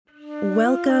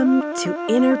Welcome to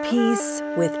Inner Peace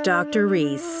with Dr.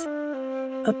 Reese,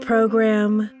 a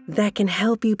program that can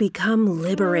help you become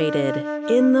liberated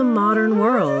in the modern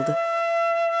world.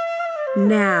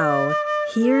 Now,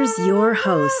 here's your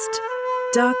host,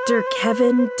 Dr.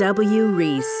 Kevin W.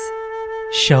 Reese.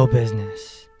 Show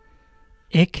business.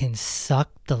 It can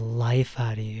suck the life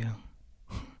out of you.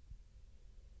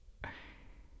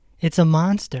 It's a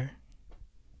monster.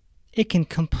 It can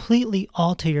completely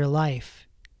alter your life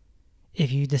if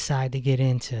you decide to get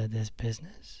into this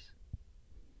business.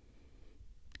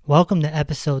 Welcome to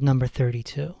episode number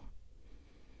 32.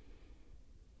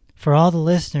 For all the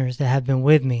listeners that have been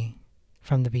with me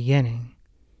from the beginning,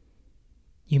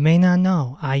 you may not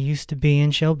know I used to be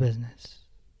in show business.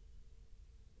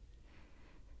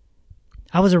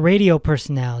 I was a radio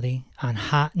personality on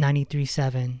Hot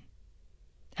 93.7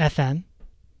 FM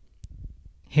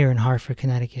here in Hartford,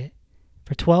 Connecticut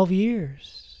for 12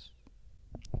 years.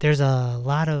 There's a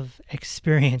lot of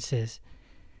experiences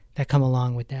that come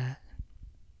along with that.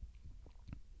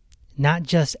 Not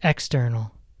just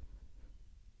external,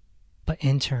 but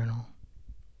internal.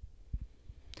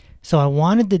 So I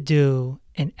wanted to do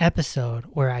an episode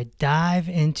where I dive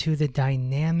into the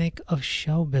dynamic of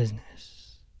show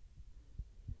business.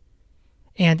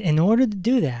 And in order to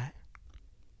do that,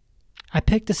 I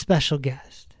picked a special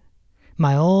guest.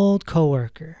 My old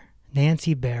coworker,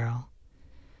 Nancy Barrow,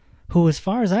 who, as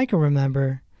far as I can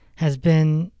remember, has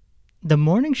been the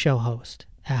morning show host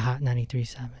at Hot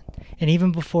 93.7. And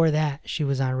even before that, she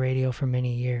was on radio for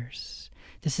many years.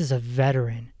 This is a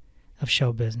veteran of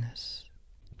show business.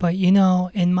 But you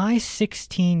know, in my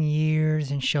 16 years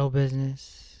in show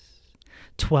business,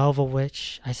 12 of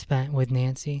which I spent with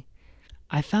Nancy,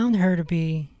 I found her to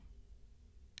be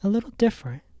a little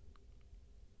different.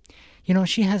 You know,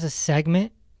 she has a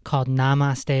segment called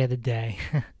Namaste of the Day.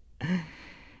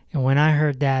 And when I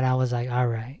heard that, I was like, all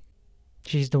right,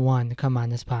 she's the one to come on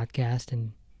this podcast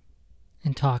and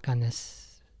talk on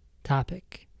this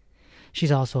topic.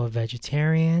 She's also a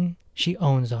vegetarian. She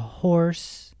owns a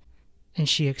horse, and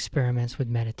she experiments with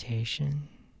meditation.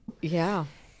 Yeah.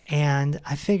 And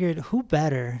I figured who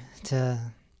better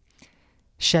to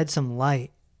shed some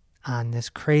light on this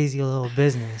crazy little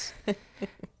business.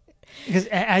 Because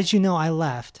as you know, I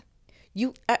left.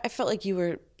 I felt like you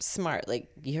were smart. Like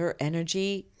your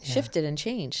energy shifted and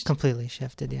changed. Completely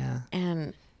shifted, yeah.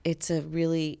 And it's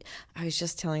I was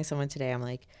just telling someone today, I'm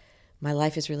like, my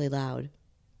life is really loud.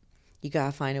 You got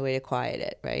to find a way to quiet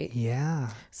it, right?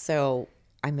 Yeah. So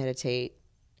I meditate.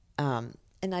 And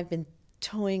I've been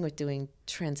toying with doing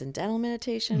transcendental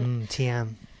meditation.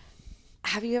 TM.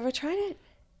 Have you ever tried it?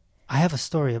 I have a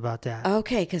story about that.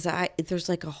 Okay, because there's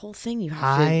like a whole thing. You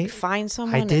have to find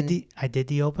someone. I did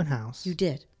the open house. You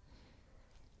did.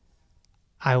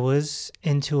 I was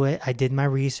into it. I did my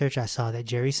research. I saw that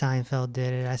Jerry Seinfeld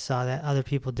did it. I saw that other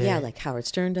people did it. Yeah, like Howard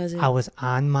Stern does it. I was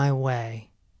on my way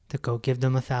to go give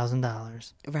them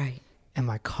 $1,000. Right. And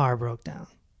my car broke down.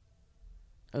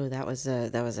 Oh, that was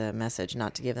a message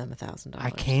not to give them $1,000.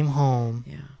 I came home.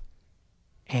 Yeah.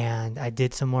 And I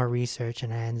did some more research,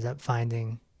 and I ended up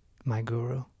finding my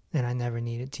guru, and I never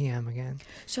needed TM again.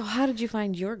 So how did you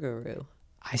find your guru?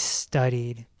 I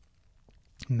studied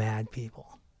mad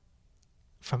people,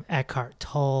 from Eckhart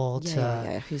Tolle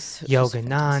to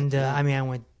Yogananda. I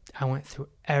mean, I went through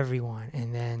everyone,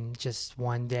 and then just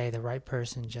one day, the right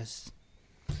person just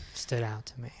stood out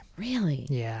to me. Really?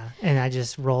 Yeah, and I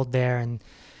just rolled there, and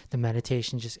the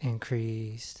meditation just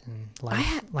increased, and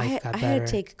life got better. I had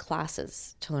to take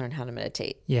classes to learn how to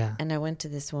meditate. Yeah. And I went to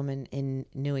this woman in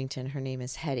Newington. Her name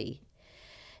is Hetty,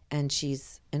 and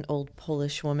she's an old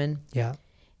Polish woman. Yeah.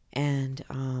 And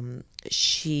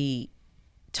she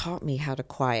taught me how to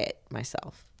quiet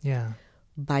myself. Yeah.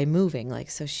 By moving. Like,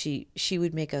 so she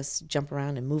would make us jump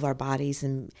around and move our bodies,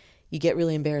 and you get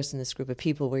really embarrassed in this group of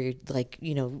people where you're like,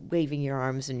 you know, waving your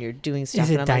arms and you're doing stuff. Is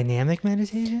it dynamic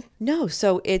meditation? No.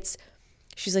 So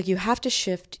she's like, you have to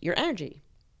shift your energy.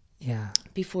 Yeah.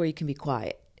 Before you can be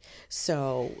quiet.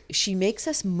 So she makes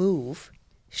us move,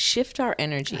 shift our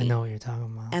energy. I know what you're talking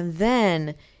about. And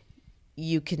then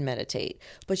you can meditate.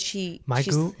 But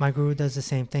my guru does the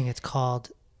same thing.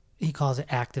 He calls it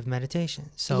active meditation.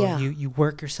 So you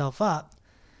work yourself up,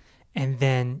 and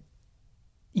then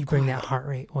you bring that heart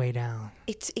rate way down.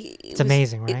 It's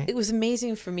amazing, right? It was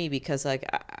amazing for me because like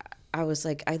I was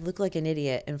like, I look like an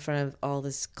idiot in front of all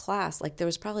this class. Like there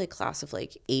was probably a class of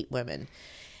like 8 women.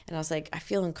 And I was like, I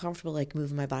feel uncomfortable like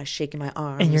moving my body, shaking my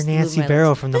arms. And you're Nancy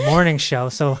Barrow from the morning show,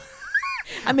 so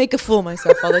I make a fool of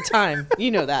myself all the time.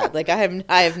 You know that. Like I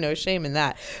have no shame in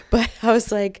that. But I was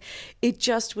like, it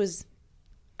just was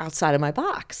outside of my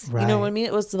box. Right. You know what I mean?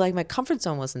 It was like my comfort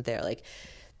zone wasn't there. Like,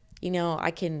 you know,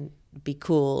 I can be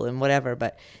cool and whatever,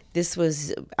 but this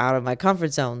was out of my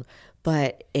comfort zone.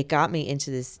 But it got me into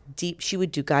this deep, she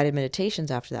would do guided meditations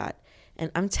after that.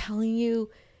 And I'm telling you,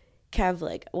 Kev,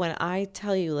 like when I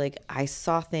tell you, like I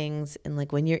saw things, and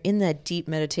like when you're in that deep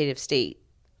meditative state,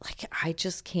 like I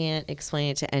just can't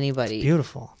explain it to anybody. It's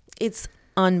beautiful. It's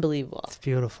unbelievable. It's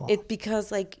beautiful. It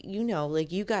because like, you know,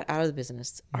 like you got out of the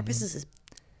business. Our business is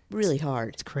really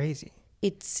hard. It's crazy.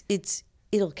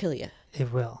 It'll kill you.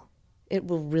 It will. It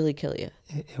will really kill you.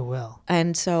 It will.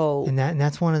 And so And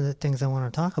that's one of the things I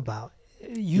want to talk about.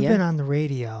 You've been on the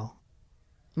radio.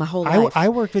 my whole life. I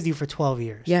worked with you for 12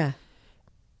 years. Yeah.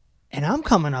 And I'm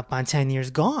coming up on 10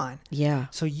 years gone. Yeah.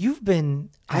 So you've been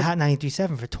at Hot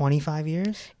 93.7 for 25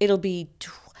 years? It'll be,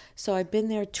 so I've been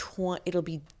there,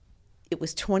 it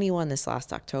was 21 this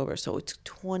last October. So it's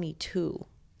 22.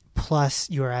 Plus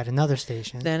you were at another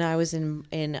station. Then I was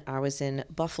in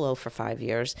Buffalo for 5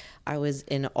 years. I was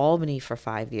in Albany for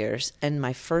 5 years. And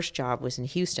my first job was in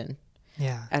Houston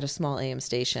Yeah. at a small AM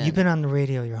station. You've been on the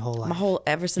radio your whole life.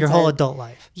 Ever since your whole adult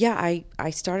life. Yeah. I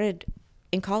started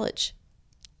in college.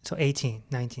 So 18,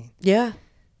 19. Yeah.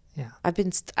 Yeah.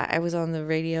 I was on the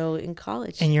radio in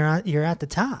college. And you're at the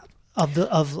top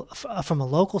from a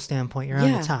local standpoint, you're on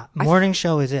Yeah. the top. Morning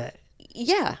show is it.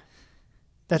 Yeah.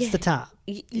 That's Yeah. the top.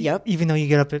 Yep. Even though you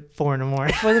get up at 4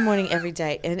 a.m. 4 a.m. every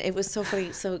day. And it was so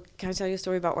funny. So can I tell you a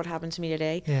story about what happened to me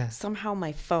today? Yeah. Somehow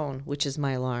my phone, which is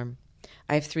my alarm,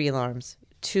 I have 3 alarms.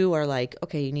 2 are like,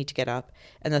 okay, you need to get up.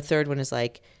 And the third one is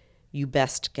like, you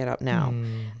best get up now.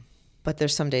 But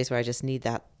there's some days where I just need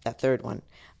that third one.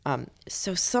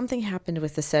 So something happened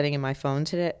with the setting in my phone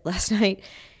last night.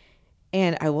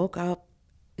 And I woke up.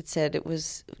 It said it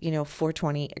was,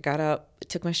 4:20. I got up,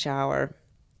 took my shower,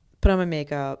 put on my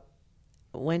makeup,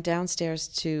 went downstairs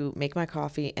to make my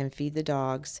coffee and feed the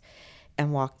dogs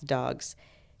and walk the dogs.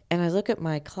 And I look at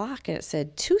my clock and it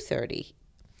said 2:30.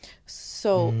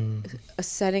 So a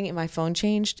setting in my phone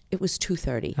changed. It was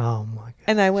 2:30. Oh my God.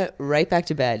 And I went right back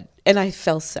to bed and I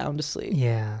fell sound asleep.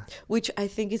 Yeah. Which I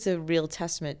think is a real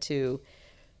testament to,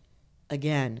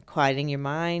 again, quieting your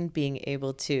mind, being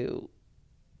able to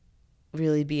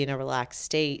really be in a relaxed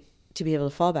state to be able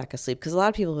to fall back asleep. Because a lot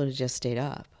of people would have just stayed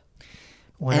up.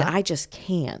 I just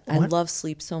can't. I love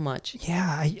sleep so much.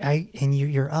 Yeah. And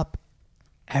you're up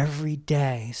every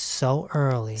day so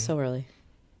early. So early.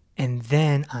 And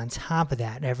then on top of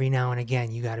that, every now and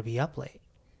again, you got to be up late.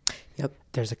 Yep.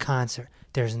 There's a concert.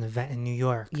 There's an event in New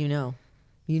York. You know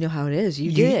how it is.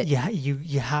 You did. Yeah,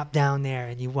 you hop down there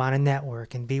and you want to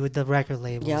network and be with the record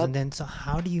labels. Yep. And then, so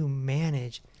how do you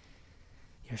manage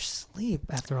your sleep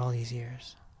after all these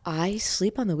years? I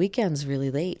sleep on the weekends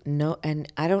really late. No,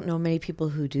 and I don't know many people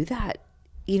who do that.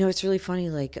 It's really funny.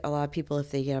 Like a lot of people,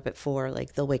 if they get up at 4,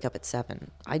 like they'll wake up at 7.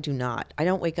 I do not. I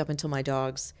don't wake up until my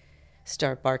dogs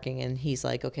start barking and he's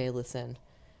like, okay, listen,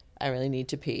 I really need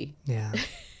to pee. Yeah.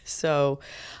 So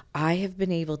I have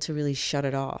been able to really shut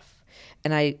it off.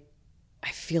 And I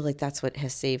feel like that's what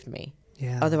has saved me.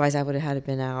 Yeah. Otherwise I would have had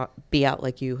to be out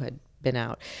like you had been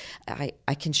out.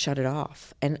 I can shut it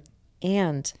off.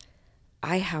 And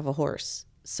I have a horse.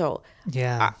 So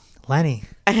yeah. Lenny.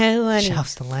 I had Lenny.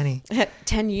 Shouts to Lenny.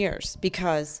 10 years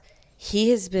because he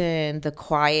has been the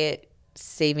quiet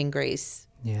saving grace.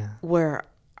 Yeah. Where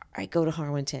I go to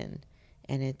Harwinton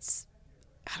and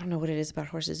I don't know what it is about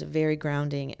horses. It's very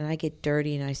grounding, and I get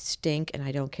dirty and I stink and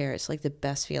I don't care. It's like the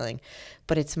best feeling,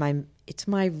 but it's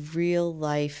my real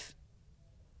life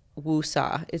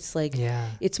woosah. It's like,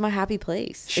 it's my happy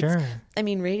place. Sure.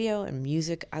 Radio and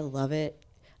music, I love it.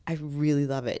 I really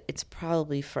love it. It's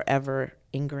probably forever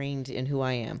ingrained in who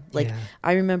I am.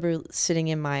 I remember sitting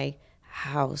in my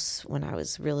house when I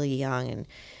was really young and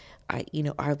I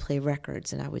would play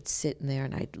records and I would sit in there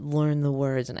and I'd learn the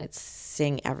words and I'd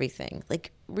sing everything,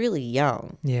 like really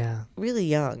young. Yeah. Really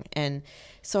young. And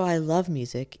so I love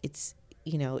music. It's,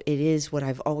 it is what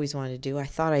I've always wanted to do. I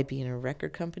thought I'd be in a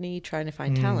record company trying to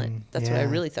find talent. That's what I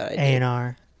really thought I'd do.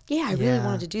 A&R. Yeah, I really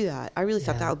wanted to do that. I really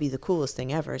thought that would be the coolest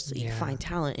thing ever. So you find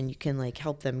talent and you can like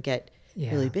help them get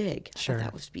really big. Sure. I thought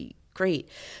that would be great.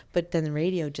 But then the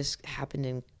radio just happened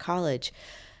in college.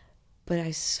 But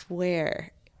I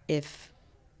swear, if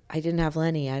I didn't have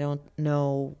Lenny, I don't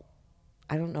know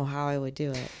how I would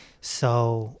do it.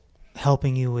 So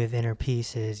helping you with inner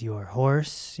peace is your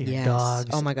horse, your dogs,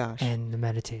 oh my gosh, and the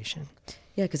meditation.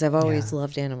 Yeah, because I've always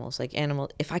loved animals. Like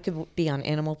if I could be on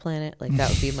Animal Planet, like that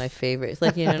would be my favorite.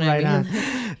 Like, what right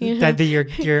I mean? That'd be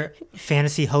your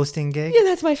fantasy hosting gig? Yeah,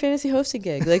 that's my fantasy hosting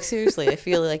gig. Like seriously, I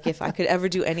feel like if I could ever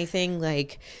do anything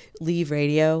like leave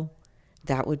radio,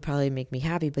 that would probably make me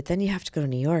happy. But then you have to go to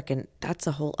New York, and that's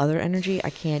a whole other energy I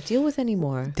can't deal with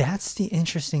anymore. That's the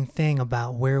interesting thing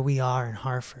about where we are in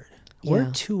Hartford.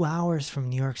 We're 2 hours from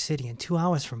New York City and 2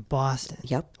 hours from Boston.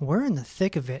 Yep. We're in the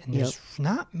thick of it, and there's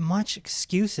not much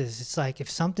excuses. It's like if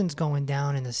something's going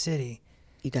down in the city,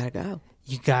 You got to go.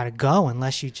 you got to go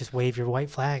unless you just wave your white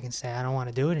flag and say, I don't want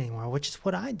to do it anymore, which is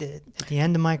what I did at the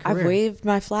end of my career. I've waved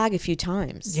my flag a few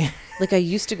times. Yeah. Like I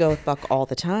used to go with Buck all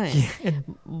the time.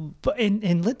 And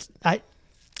I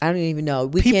don't even know.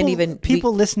 We people, can't even.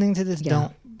 People listening to this Yeah.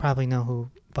 don't probably know who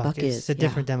Buck is. It's a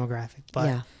different demographic.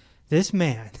 But this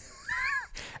man,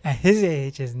 at his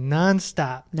age, is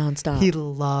nonstop. Nonstop. He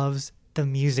loves the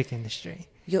music industry.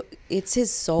 It's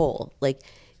his soul. Like,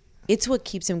 it's what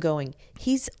keeps him going.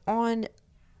 He's on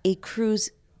a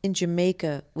cruise in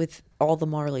Jamaica with all the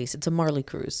Marleys. It's a Marley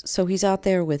cruise. So he's out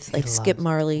there with like Skip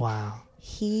Marley. Wow.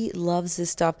 He loves this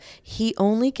stuff. He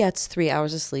only gets 3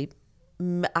 hours of sleep.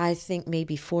 I think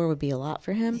maybe 4 would be a lot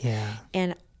for him. Yeah.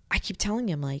 And I keep telling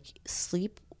him, like,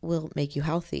 sleep will make you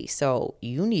healthy. So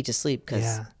you need to sleep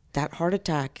because that heart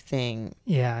attack thing.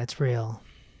 Yeah, it's real.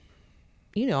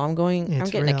 You know, I'm getting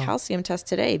real. a calcium test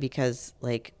today because,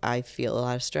 like, I feel a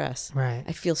lot of stress. Right.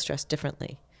 I feel stressed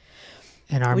differently.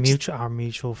 And our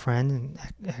mutual friend and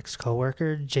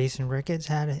ex-coworker, Jason Ricketts,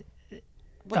 had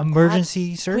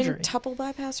emergency surgery. Quintuple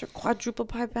bypass or quadruple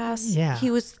bypass? Yeah.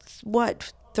 He was,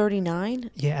 what,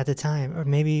 39? Yeah, at the time. Or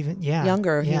maybe even,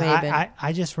 Younger, he may have been.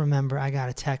 I just remember I got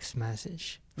a text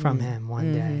message from him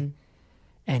one day.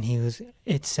 And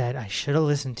it said, I should have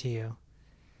listened to you.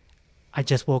 I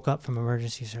just woke up from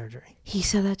emergency surgery. He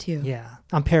said that to you? Yeah.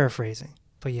 I'm paraphrasing,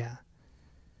 but yeah.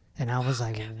 And I was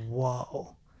like,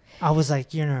 whoa. I was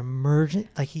like, you're an emergent.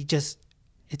 Like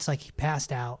it's like he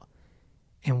passed out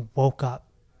and woke up.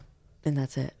 And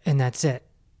that's it. And that's it.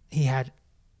 He had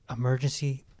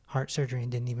emergency heart surgery and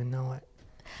didn't even know it.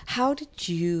 How did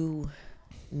you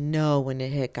know when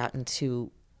it had gotten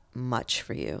too much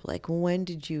for you? Like, when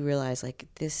did you realize, like,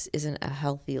 this isn't a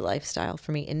healthy lifestyle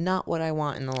for me and not what I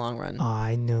want in the long run? Oh,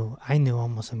 I knew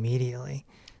almost immediately.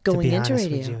 Going into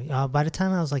radio? By the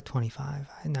time I was like 25,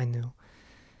 I knew.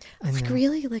 Like,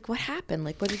 really? Like, what happened?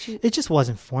 Like, what did you... It just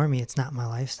wasn't for me. It's not my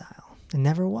lifestyle. It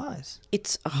never was.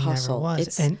 It's a hustle. Never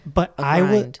was. It's but a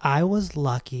grind. I was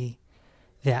lucky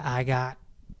that I got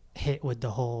hit with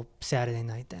the whole Saturday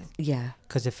night thing. Yeah.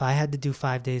 Because if I had to do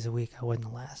 5 days a week, I wouldn't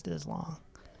have lasted as long.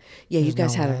 Yeah, you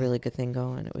guys had a really good thing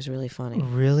going. It was really funny.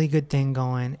 Really good thing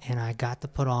going, and I got to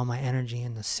put all my energy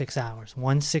in the 6 hours.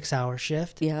 1 6-hour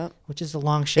shift. Yeah. Which is a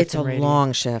long shift. It's a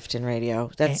long shift in radio.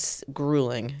 That's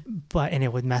grueling. And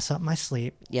it would mess up my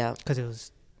sleep. Yeah. Because it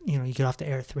was, you get off the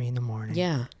air at 3 a.m.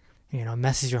 Yeah. It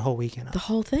messes your whole weekend up. The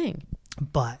whole thing.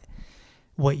 But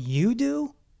what you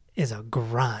do is a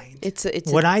grind.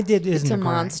 I did isn't it's a grind.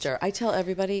 monster. I tell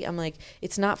everybody, I'm like,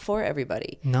 it's not for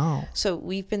everybody. No. So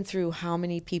we've been through how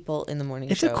many people in the morning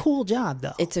show? It's a cool job,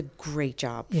 though. It's a great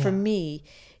job. Yeah. For me,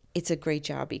 it's a great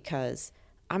job because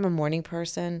I'm a morning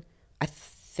person, I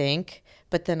think,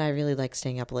 but then I really like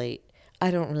staying up late. I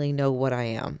don't really know what I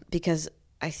am because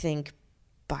I think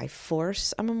by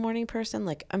force I'm a morning person.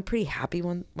 Like, I'm pretty happy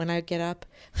when I get up.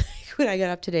 When I got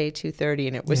up today at 2:30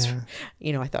 and it was,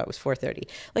 I thought it was 4:30.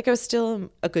 Like, I was still in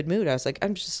a good mood. I was like,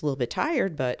 I'm just a little bit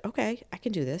tired, but okay, I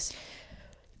can do this.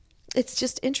 It's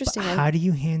just interesting. But how do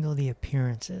you handle the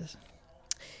appearances?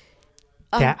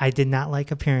 I did not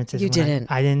like appearances. You didn't?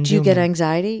 I didn't. Do you get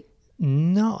anxiety?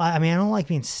 No. I mean, I don't like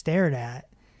being stared at.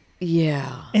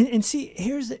 Yeah. And see,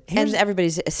 here's and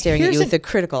everybody's staring at you with a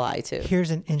critical eye too.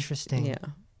 Here's an interesting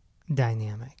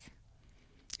dynamic.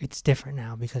 It's different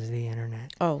now because of the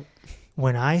internet. Oh.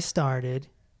 When I started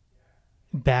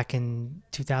back in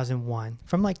 2001,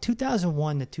 from like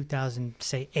 2001 to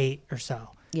 2008 or so.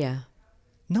 Yeah.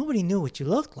 Nobody knew what you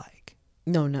looked like.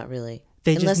 No, not really.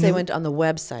 Unless they went on the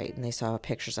website and they saw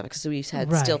pictures of it, because we've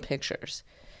had still pictures.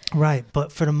 Right,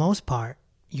 but for the most part,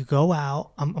 you go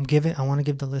out. I want to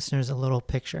give the listeners a little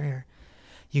picture here.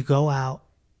 You go out,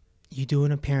 you do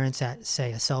an appearance at,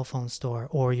 say, a cell phone store,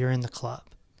 or you're in the club.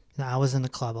 Now, I was in the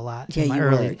club a lot in my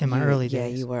early days. Yeah,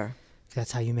 you were.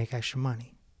 That's how you make extra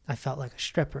money. I felt like a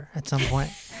stripper at some point.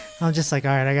 I'm just like,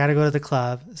 all right, I got to go to the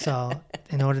club. So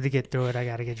in order to get through it, I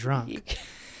got to get drunk.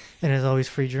 And there's always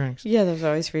free drinks. Yeah, there's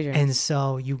always free drinks. And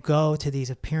so you go to these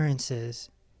appearances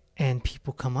and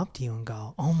people come up to you and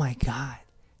go, oh my God,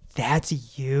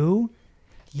 that's you?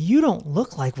 You don't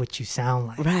look like what you sound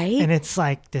like. Right. And it's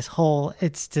like this whole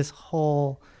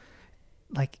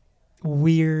like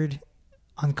weird,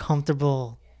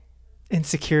 uncomfortable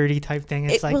insecurity type thing.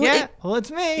 It's like,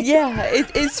 it's me. Yeah,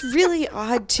 it's really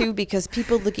odd too, because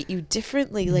people look at you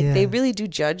differently. Like they really do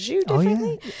judge you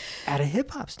differently. Oh, yeah. At a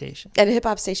hip hop station.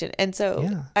 And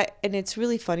so and it's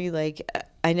really funny. Like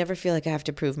I never feel like I have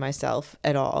to prove myself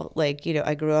at all. Like, you know,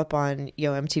 I grew up on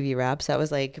MTV Raps. That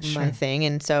was like my thing.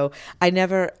 And so I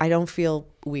don't feel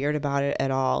weird about it at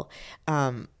all.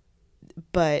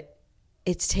 But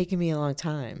it's taken me a long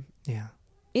time. Yeah.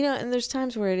 You know, and there's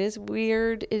times where it is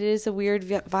weird. It is a weird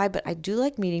vibe, but I do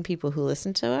like meeting people who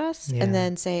listen to us and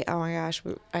then say, oh my gosh,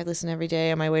 I listen every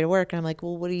day on my way to work. And I'm like,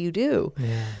 well, what do you do?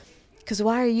 Yeah. Because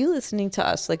why are you listening to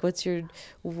us? Like, what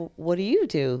do you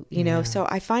do? You know? So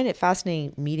I find it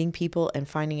fascinating meeting people and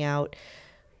finding out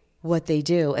what they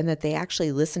do and that they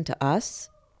actually listen to us.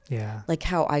 Yeah. Like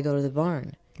how I go to the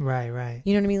barn. Right.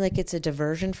 You know what I mean? Like it's a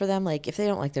diversion for them. Like if they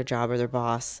don't like their job or their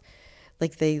boss,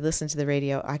 like they listen to the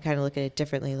radio, I kind of look at it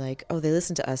differently. Like, oh, they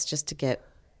listen to us just to get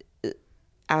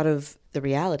out of the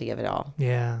reality of it all.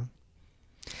 Yeah.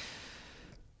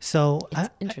 So it's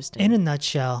interesting. In a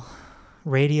nutshell,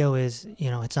 radio is,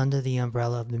 it's under the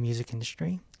umbrella of the music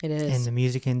industry. It is. And the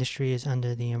music industry is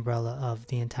under the umbrella of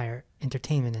the entire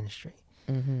entertainment industry.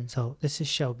 Mm-hmm. So this is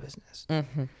show business.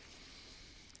 Mm-hmm.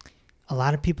 A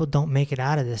lot of people don't make it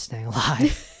out of this thing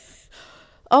alive.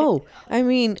 Oh, I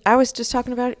mean, I was just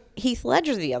talking about Heath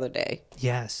Ledger the other day.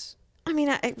 Yes. I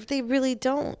mean, they really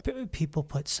don't. People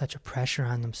put such a pressure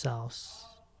on themselves.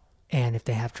 And if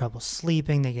they have trouble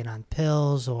sleeping, they get on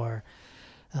pills, or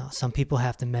some people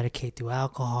have to medicate through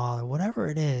alcohol or whatever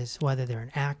it is, whether they're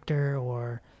an actor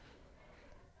or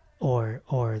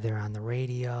they're on the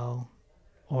radio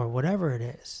or whatever it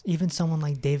is. Even someone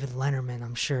like David Letterman,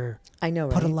 I'm sure, I know,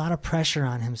 right? Put a lot of pressure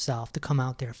on himself to come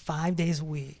out there 5 days a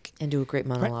week and do a great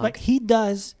monologue. Right? But he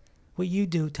does what you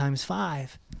do times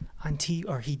 5 on TV,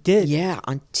 or he did. Yeah,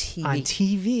 on TV. On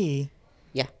TV.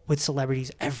 Yeah. With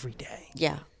celebrities every day.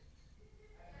 Yeah.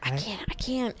 Right? I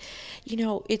can't. You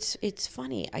know, it's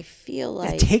funny. I feel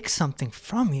like it takes something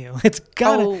from you. It's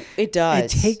gotta. Oh, it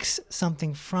does. It takes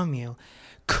something from you.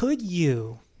 Could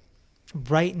you,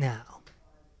 right now,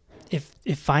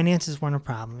 if finances weren't a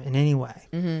problem in any way,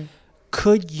 mm-hmm.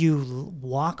 could you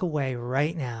walk away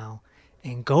right now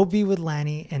and go be with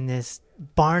Lenny in this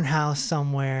barn house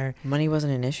somewhere? Money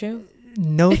wasn't an issue?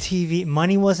 No TV.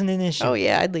 Money wasn't an issue. Oh,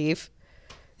 yeah, I'd leave.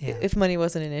 Yeah. If money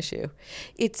wasn't an issue.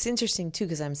 It's interesting, too,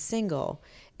 because I'm single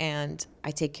and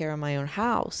I take care of my own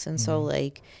house. And so,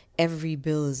 like, every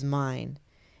bill is mine.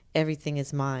 Everything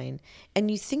is mine. And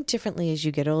you think differently as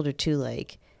you get older, too,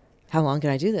 like, how long can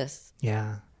I do this?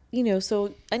 Yeah. You know,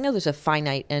 so I know there's a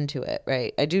finite end to it,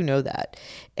 right? I do know that.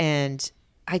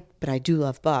 But I do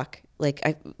love Buck. Like,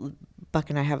 Buck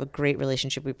and I have a great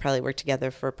relationship. We probably worked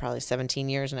together for probably 17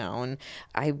 years now, and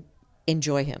I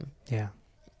enjoy him. Yeah.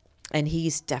 And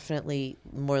he's definitely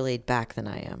more laid back than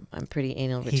I am. I'm pretty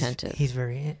anal retentive. He's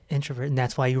very introverted, and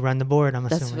that's why you run the board, I'm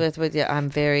assuming. That's what I'm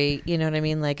very, you know what I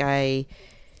mean? Like, I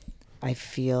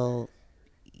feel,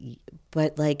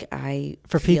 but like I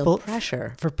feel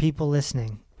pressure. For people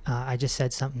listening, I just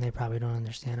said something they probably don't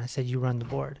understand. I said you run the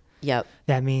board. Yep.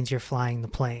 That means you're flying the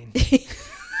plane.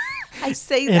 I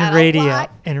say that a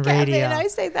lot. In radio. Kevin, I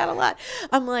say that a lot.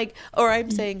 I'm like, or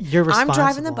I'm saying, you're responsible. I'm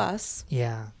driving the bus.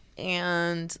 Yeah.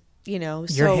 And, you know,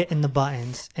 so. You're hitting the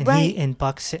buttons. And right. he and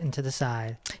Buck's sitting to the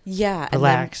side. Yeah.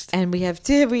 Relaxed. And we have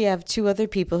two other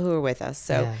people who are with us.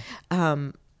 So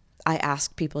I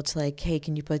ask people to like, hey,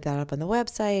 can you put that up on the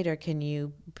website? Or can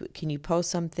you post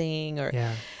something? Or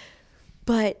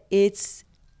But it's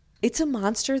a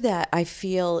monster that I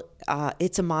feel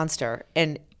it's a monster,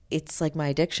 and it's like my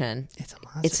addiction. It's a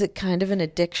monster. It's a kind of an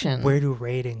addiction. Where do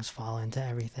ratings fall into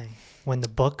everything? When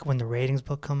the ratings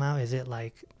book come out, is it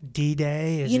like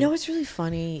D-Day? You know what's really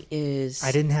funny is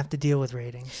I didn't have to deal with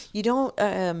ratings. You don't.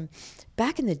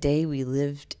 Back in the day, we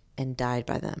lived and died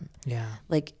by them. Yeah.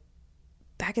 Like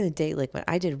back in the day, like when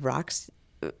I did rocks,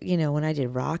 when I did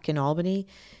rock in Albany,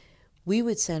 we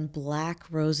would send black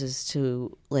roses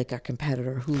to like our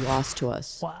competitor who lost to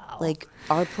us. Wow. Like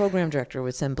our program director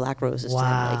would send black roses to him.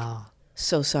 Like,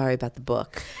 so sorry about the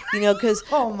book, because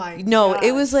oh my God.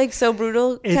 It was like so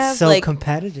brutal. It's Kev. so like,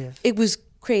 competitive. It was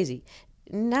crazy.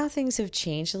 Now things have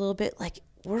changed a little bit. Like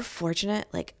we're fortunate.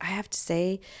 Like I have to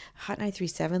say, Hot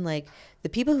 937. Like the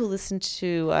people who listened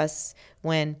to us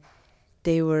when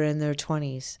they were in their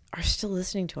 20s are still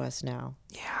listening to us now.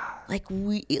 Yeah.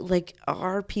 Like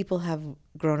our people have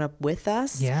grown up with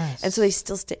us. Yes. And so they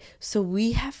still stay. So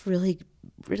we have really,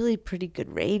 really pretty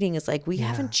good rating. It's like we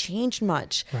haven't changed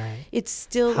much. Right. It's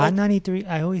still Hot 93.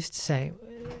 I always say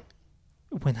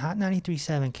when Hot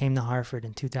 93.7 came to Hartford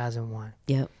in 2001.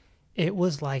 Yep. it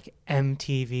was like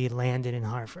MTV landed in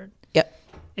Hartford. Yep.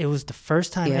 It was the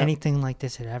first time Yep. anything like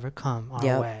this had ever come our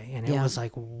Yep. way. And it Yep. was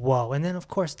like, whoa. And then, of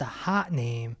course, the Hot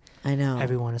name I know.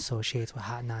 everyone associates with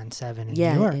Hot 97 in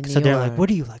Yeah, New York. in So New they're like, York. what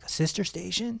are you, like a sister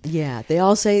station? Yeah, they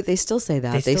still say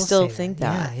that. They still say think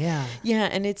that. Yeah, Yeah,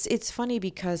 and it's funny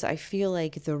because I feel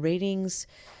like the ratings,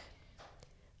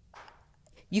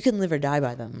 you can live or die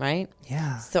by them, right?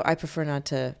 yeah. So I prefer not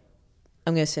to.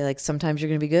 I'm going to say, like, sometimes you're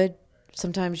going to be good,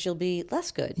 sometimes you'll be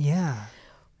less good. Yeah,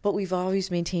 But we've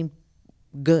always maintained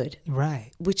good,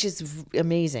 right, which is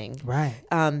amazing. right.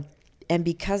 And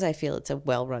because I feel it's a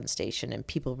well-run station and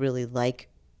people really like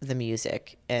the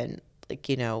music, and, like,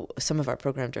 you know, some of our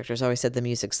program directors always said the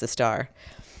music's the star.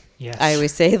 Yes. I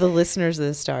always say the listeners are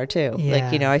the star too. Yeah.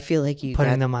 Like, you know, I feel like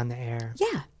Putting them on the air.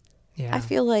 Yeah. Yeah. I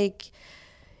feel like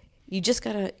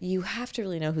you have to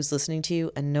really know who's listening to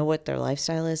you and know what their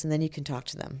lifestyle is, and then you can talk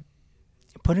to them.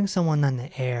 Putting someone on the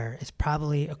air is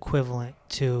probably equivalent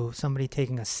to somebody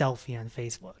taking a selfie on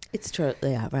Facebook. It's true.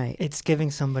 Yeah, right. It's giving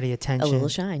somebody attention. little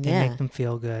shine, and yeah. make them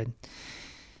feel good.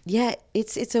 Yeah,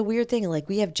 it's a weird thing. Like,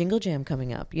 we have Jingle Jam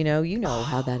coming up. You know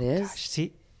how that is. Gosh,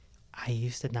 see, I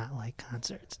used to not like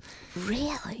concerts.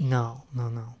 Really? No.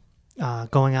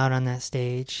 Going out on that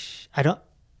stage,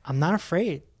 I'm not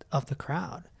afraid of the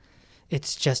crowd.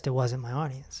 It's just, it wasn't my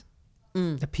audience.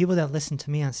 The people that listened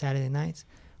to me on Saturday nights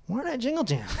weren't at Jingle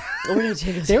Jam.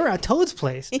 They were at Toad's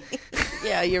Place.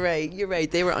 Yeah, you're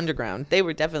right. They were underground. They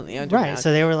were definitely underground. Right.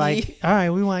 So they were like, all right,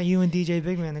 we want you and DJ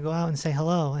Big Man to go out and say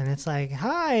hello. And it's like,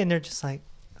 hi. And they're just like,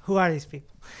 who are these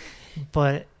people?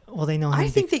 But, well, they know him. I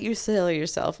think that you sell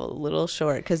yourself a little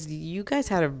short, because you guys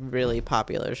had a really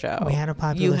popular show. We had a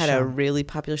popular You had show. a really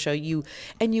popular show. You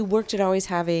worked at always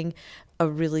having a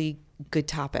really good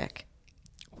topic.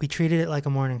 We treated it like a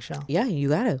morning show. Yeah, you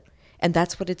got to. And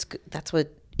that's what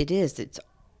it is. It's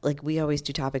like, we always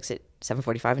do topics at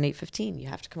 7:45 and 8:15. You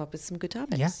have to come up with some good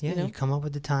topics. Yeah. You know? You come up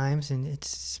with the times, and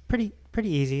it's pretty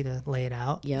easy to lay it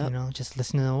out. Yep. You know, just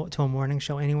listen to a morning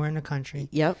show anywhere in the country.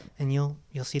 Yep. And you'll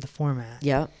see the format.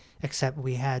 Yep. Except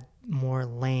we had more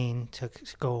lane to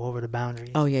go over the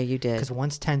boundaries. Oh, yeah, you did. Because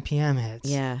once 10 p.m. hits,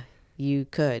 Yeah, you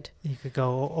could. you could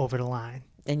go over the line.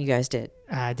 And you guys did.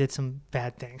 I did some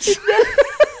bad things.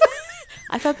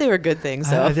 I thought they were good things,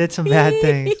 though. I did some bad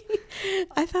things.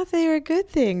 I thought they were good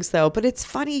things, though. But it's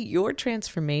funny, your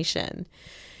transformation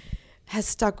has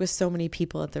stuck with so many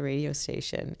people at the radio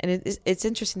station. And it's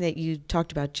interesting that you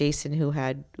talked about Jason, who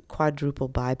had quadruple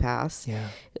bypass, Yeah.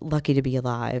 lucky to be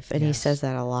alive. And he Yes. says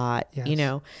that a lot, Yes. you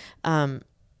know,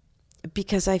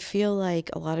 because I feel like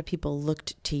a lot of people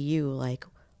looked to you like,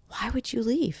 why would you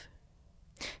leave?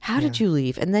 How did Yeah. you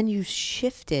leave? And then you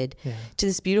shifted Yeah. to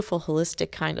this beautiful,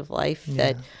 holistic kind of life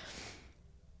that, Yeah.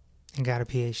 And got a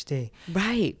PhD.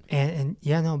 right. And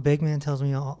yeah, no, Big Man tells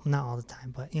me not all the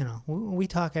time, but you know, we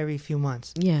talk every few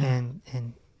months. Yeah.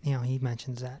 And you know, he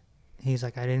mentions that. He's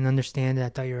like, I didn't understand it. I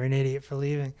thought you were an idiot for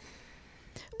leaving.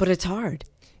 But it's hard.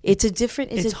 It's a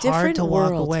different hard to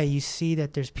world. walk away. You see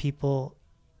that there's people.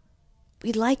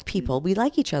 We like people. We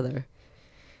like each other.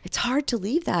 It's hard to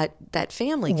leave that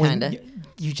family, when kind of.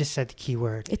 You just said the key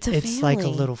word. It's a It's like a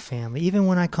family. little family. Even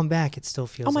when I come back, it still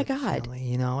feels Oh my like a God. family,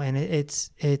 you know, and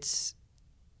it's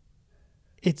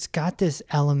got this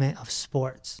element of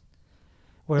sports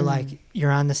where like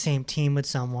you're on the same team with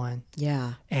someone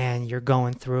Yeah. and you're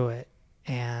going through it.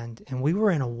 And we were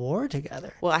in a war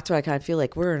together. Well, that's what I kind of feel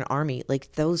like. We're an army.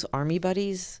 Like those army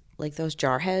buddies, like those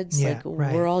jarheads, Yeah, like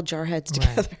right. we're all jarheads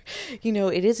Right. together. You know,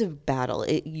 it is a battle.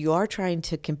 You are trying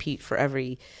to compete for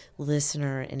every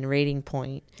listener and rating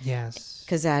point, Yes.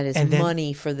 because that is And then-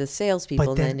 money for the salespeople,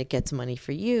 but and then- then it gets money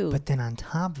for you. But then on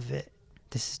top of it,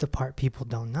 this is the part people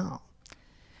don't know.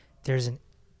 There's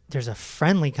a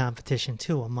friendly competition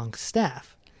too amongst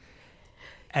staff.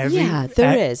 Yeah,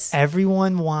 there is.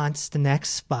 Everyone wants the next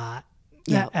spot.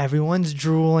 Yep. Everyone's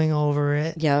drooling over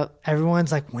it. Yep.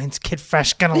 Everyone's like, when's Kid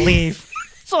Fresh gonna leave?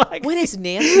 It's like, When is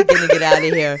Nancy going to get out of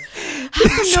here? How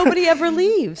come nobody ever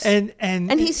leaves?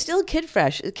 and he's still Kid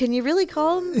Fresh. Can you really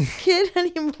call him Kid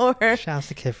anymore? shout out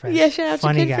to Kid Fresh. Yeah, shout out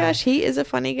Funny to Kid guy. Fresh. He is a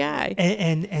funny guy.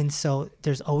 And so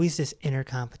there's always this inner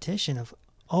competition of,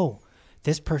 oh,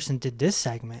 this person did this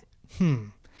segment.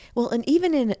 Well, and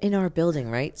even in our building,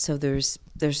 right? So there's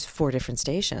 4 different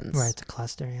stations. Right, it's a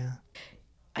cluster, yeah.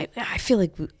 I feel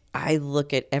like I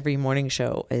look at every morning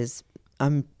show as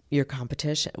your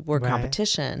competition. We're Right.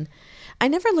 competition. I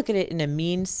never look at it in a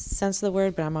mean sense of the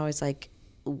word, but I'm always like,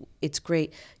 it's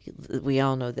great. We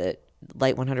all know that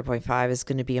Light 100.5 is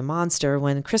going to be a monster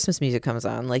when Christmas music comes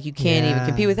on. Like, you can't even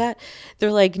compete with that.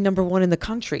 They're like number one in the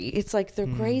country. It's like they're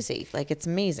crazy. Like, it's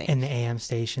amazing. And the AM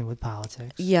station with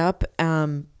politics. Yep.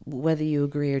 Whether you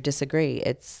agree or disagree,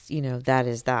 it's, that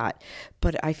is that.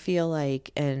 But I feel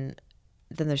like, and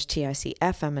then there's TIC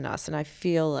FM and us, and I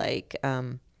feel like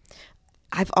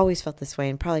I've always felt this way,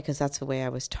 and probably because that's the way I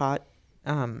was taught,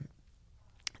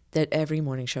 that every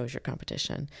morning show is your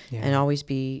competition, and always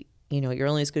be, you're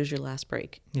only as good as your last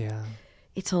break. Yeah.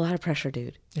 It's a lot of pressure,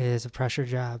 dude. It is a pressure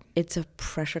job. It's a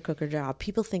pressure cooker job.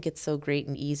 People think it's so great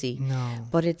and easy. No.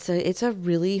 But it's a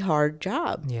really hard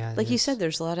job. Yeah. Like you said,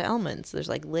 there's a lot of elements. There's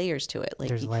like layers to it. Like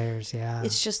there's layers, yeah.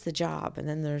 It's just the job. And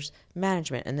then there's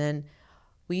management. And then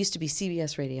we used to be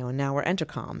CBS Radio, and now we're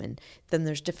Entercom. And then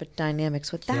there's different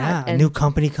dynamics with that. Yeah, and a new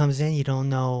company comes in, you don't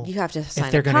know. You have to sign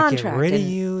if they're a going to contract. get rid of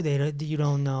you. You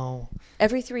don't know.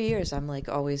 Every 3 years, I'm like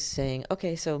always saying,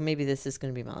 okay, so maybe this is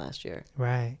going to be my last year.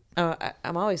 Right.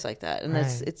 I'm always like that, and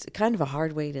it's kind of a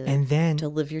hard way to to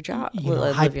live your job,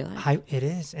 live your life. It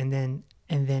is, and then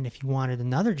if you wanted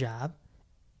another job,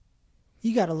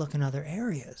 you got to look in other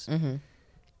areas. Mm-hmm.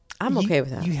 I'm okay with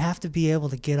that. You have to be able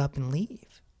to get up and leave.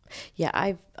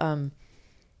 Yeah,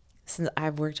 since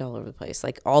I've worked all over the place.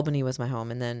 Like Albany was my home,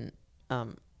 and then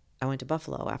I went to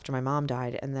Buffalo after my mom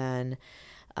died, and then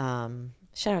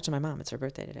shout out to my mom. It's her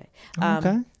birthday today.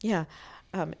 Okay. Yeah,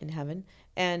 in heaven.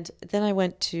 And then I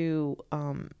went to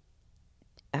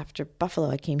after Buffalo,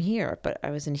 I came here, but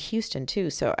I was in Houston too.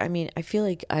 So I mean, I feel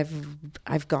like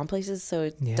I've gone places, so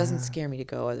it doesn't scare me to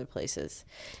go other places.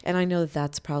 And I know that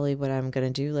that's probably what I'm gonna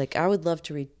do. Like I would love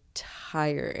to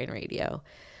retire in radio,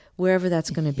 wherever that's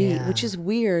going to be, which is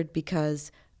weird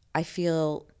because I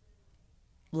feel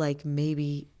like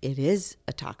maybe it is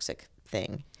a toxic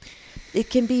thing. It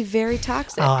can be very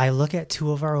toxic. Oh, I look at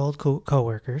two of our old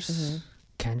co-workers,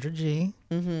 Kendra G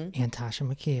and Tasha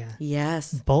Makia.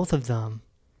 Yes. Both of them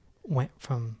went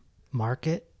from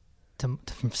market from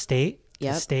state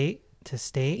to state to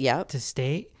state to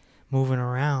state, moving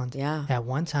around. Yeah. At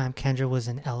one time, Kendra was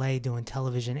in LA doing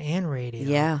television and radio.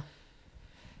 Yeah.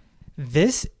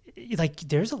 This, like,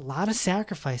 there's a lot of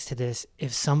sacrifice to this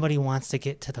if somebody wants to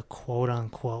get to the quote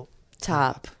unquote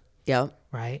top. Yep.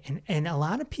 Right. And a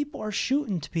lot of people are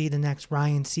shooting to be the next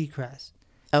Ryan Seacrest.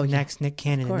 Oh, next Nick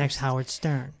Cannon, the next Howard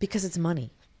Stern. Because it's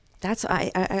money. That's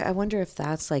I wonder if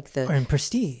that's like or in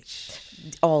prestige.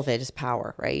 All of it is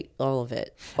power, right? All of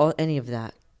it. Any of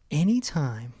that.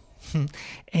 Anytime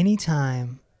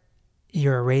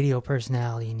you're a radio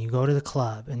personality and you go to the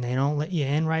club and they don't let you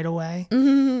in right away.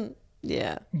 Mm-hmm.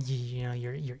 Yeah. You know,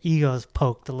 your ego's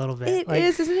poked a little bit. It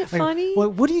is, isn't it funny?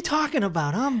 What are you talking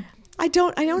about? I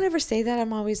don't ever say that.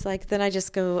 I'm always like, then I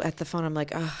just go at the phone. I'm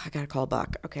like, oh, I got to call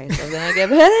Buck. Okay. So then I get,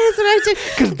 that's what I do.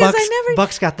 Because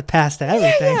Buck's got the pass to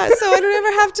everything. Yeah. So I don't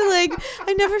ever have to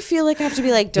I never feel like I have to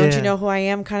be like, don't you know who I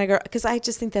am kind of girl. Because I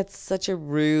just think that's such a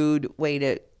rude way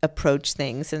to approach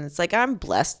things. And it's like, I'm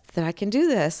blessed that I can do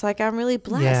this. Like, I'm really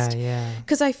blessed. Yeah.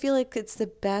 Because I feel like it's the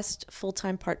best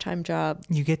full-time, part-time job.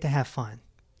 You get to have fun.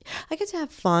 I get to have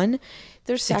fun.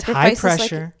 There's sacrifices. It's high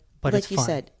pressure, but it's fun. Like you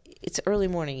said, it's early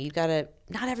morning. You gotta.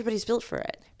 Not everybody's built for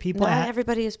it. Not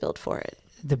everybody is built for it.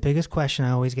 The biggest question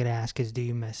I always get asked is, "Do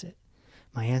you miss it?"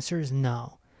 My answer is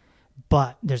no,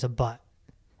 but there's a but.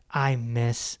 I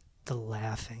miss the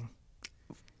laughing.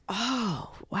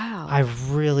 Oh wow! I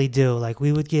really do. Like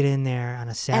we would get in there on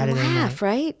a Saturday and laugh, night,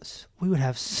 right? We would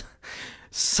have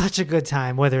such a good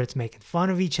time, whether it's making fun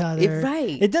of each other.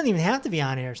 Right. It doesn't even have to be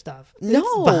on air stuff. No.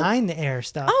 It's behind the air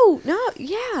stuff. Oh, no.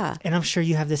 Yeah. And I'm sure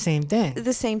you have the same thing.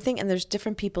 The same thing. And there's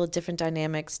different people, different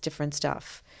dynamics, different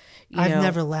stuff. I've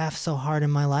never laughed so hard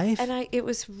in my life. And it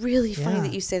was really funny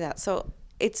that you say that. So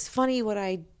it's funny what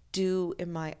I do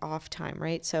in my off time,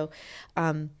 right? So,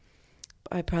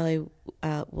 I probably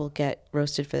will get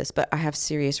roasted for this, but I have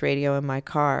Sirius Radio in my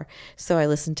car. So I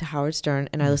listen to Howard Stern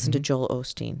and I listen to Joel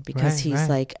Osteen because he's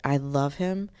like, I love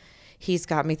him. He's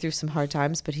got me through some hard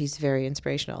times, but he's very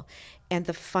inspirational. And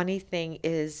the funny thing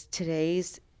is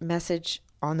today's message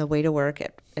on the way to work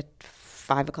at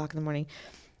 5 o'clock in the morning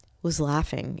was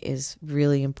laughing is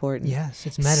really important. Yes,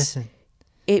 it's medicine.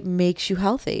 It makes you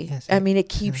healthy. Yes, I mean, it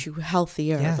keeps you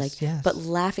healthier. Yes. But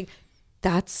laughing,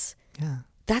 that's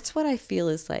what I feel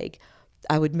is like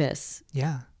I would miss.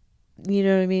 Yeah. You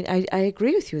know what I mean? I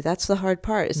agree with you. That's the hard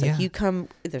part. It's like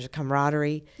there's a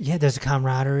camaraderie. Yeah, there's a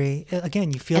camaraderie.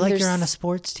 Again, you feel like you're on a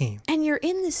sports team. And you're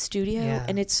in the studio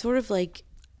and it's sort of like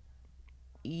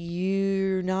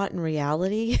you're not in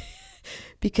reality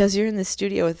because you're in the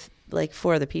studio with like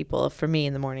 4 other people for me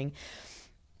in the morning.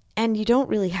 And you don't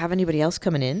really have anybody else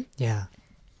coming in. Yeah.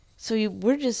 So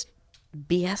we're just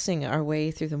BSing our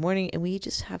way through the morning, and we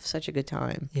just have such a good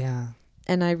time. Yeah.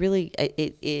 And I really,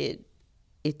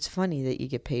 it's funny that you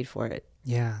get paid for it.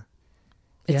 Yeah.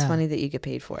 It's funny that you get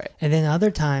paid for it. And then other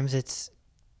times it's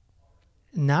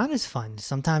not as fun.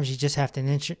 Sometimes you just have to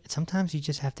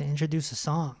introduce a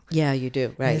song. Yeah, you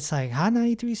do. Right. And it's like Hot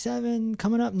 93.7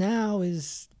 coming up now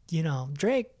is,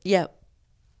 Drake. Yep.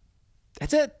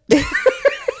 That's it.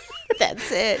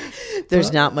 That's it.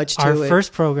 There's not much to it.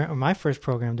 My first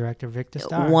program director, Victor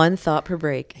Starr. One thought per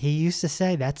break. He used to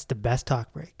say that's the best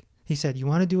talk break. He said, "You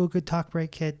want to do a good talk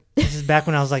break, kid?" This is back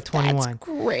when I was like 21. That's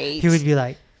great. He would be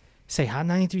like, "Say Hot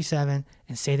 93.7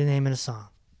 and say the name of the song.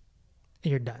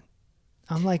 And you're done."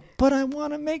 I'm like, "But I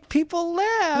want to make people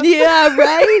laugh." Yeah,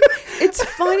 right? It's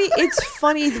funny. It's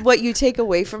funny what you take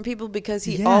away from people, because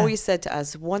he always said to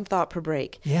us, one thought per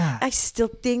break. Yeah. I still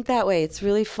think that way. It's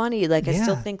really funny. Like, I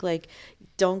still Yeah. think, like,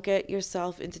 don't get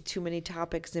yourself into too many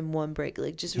topics in one break.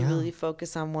 Like, just really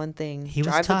focus on one thing. He was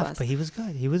Drive the tough, bus. but he was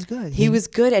good. He was good. He was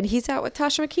good, and he's out with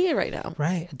Tasha McKee right now.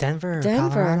 Right. Denver,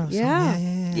 Colorado. Yeah.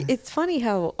 It's funny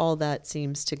how all that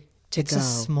seems to It's go. a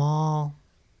small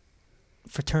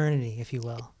fraternity, if you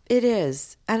will. It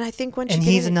is. And I think once And you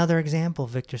get he's in- another example,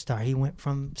 Victor Starr. He went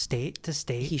from state to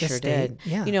state He to sure state.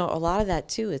 did. Yeah. A lot of that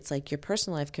too, it's like your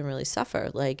personal life can really suffer.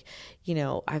 Like,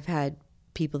 I've had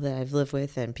people that I've lived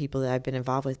with and people that I've been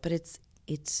involved with, but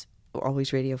it's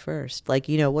always radio first. Like,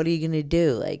 what are you going to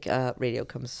do? Like, radio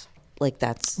comes, like,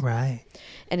 that's Right.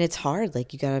 and it's hard.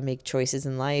 Like, you got to make choices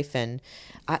in life. And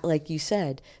like you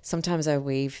said, sometimes I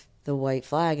wave the white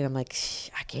flag and I'm like,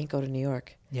 I can't go to New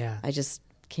York. Yeah. I just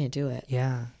can't do it.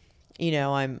 Yeah.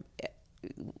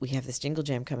 We have this Jingle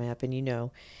Jam coming up, and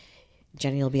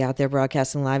Jenny will be out there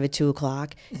broadcasting live at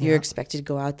 2:00. You're expected to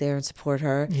go out there and support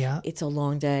her. Yeah. It's a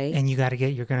long day. And you're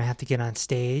going to have to get on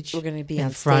stage. We're going to be in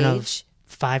on front stage.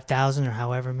 of 5,000 or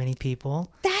however many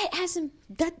people.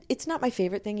 It's not my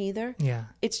favorite thing either. Yeah.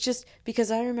 It's just because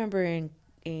I remember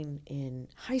in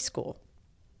high school,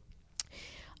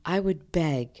 I would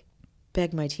beg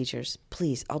my teachers,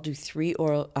 please, I'll do 3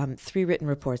 written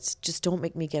reports. Just don't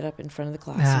make me get up in front of the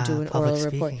class and do an public oral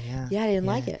report. speaking, yeah. I didn't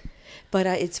like it. But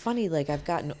it's funny, like, I've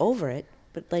gotten over it.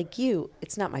 But like you,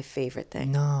 it's not my favorite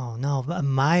thing. No. But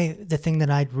the thing that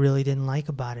I really didn't like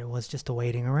about it was just the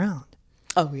waiting around.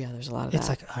 Oh, yeah, there's a lot of It's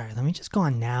that. like, all right, let me just go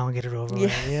on now and get it over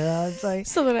with. Yeah. It's like,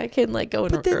 So that I can, like, go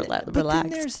and but then relax.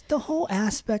 there's the whole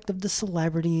aspect of the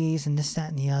celebrities and this, that,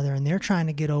 and the other, and they're trying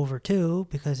to get over too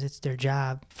because it's their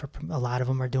job. A lot of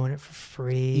them are doing it for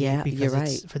free. Yeah, because you're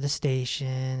it's right. for the station.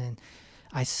 And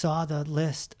I saw the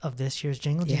list of this year's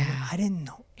Jingle Jam. Yeah. I didn't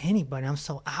know anybody. I'm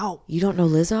so out. You don't know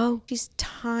Lizzo? She's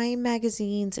Time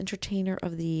Magazine's Entertainer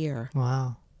of the Year.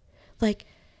 Wow. Like,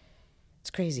 it's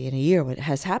crazy. In a year, what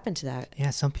has happened to that? Yeah,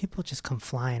 some people just come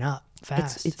flying up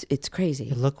fast. It's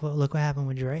crazy. Look what happened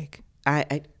with Drake.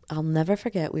 I'll never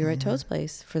forget. We were at Toad's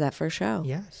Place for that first show.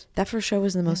 Yes. That first show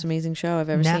was the most amazing show I've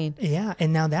ever seen. Yeah,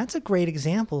 and now that's a great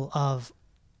example of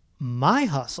my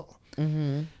hustle.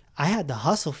 Mm-hmm. I had to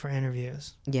hustle for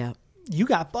interviews. Yeah. You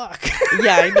got Buck.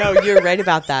 Yeah, I know. You're right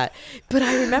about that. But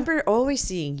I remember always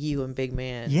seeing you and Big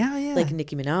Man. Yeah. Like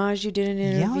Nicki Minaj, you did an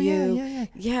interview. Yeah.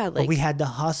 Yeah, like, but we had to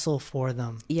hustle for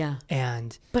them. yeah.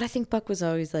 And But I think Buck was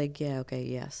always like, yeah, okay,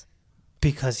 yes.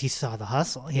 because he saw the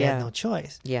hustle, he had no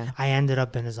choice. Yeah. I ended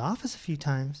up in his office a few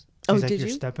times. Oh, He's like, did you're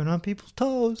you? stepping on people's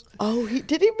toes. Oh,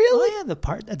 did he really? Oh,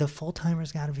 yeah, the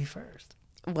full-timers got to be first.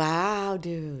 Wow,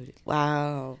 dude.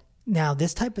 Wow. Now,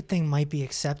 this type of thing might be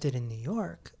accepted in New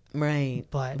York. Right.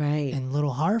 But right. in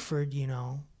Little Hartford,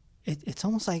 it's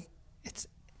almost like it's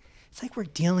like we're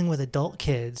dealing with adult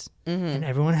kids, and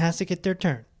everyone has to get their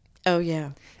turn. Oh, yeah.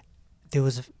 There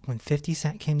was when 50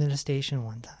 Cent came to the station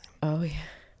one time. Oh, yeah.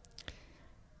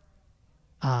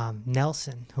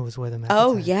 Nelson, who was with him at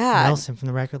Oh, the time, yeah. Nelson from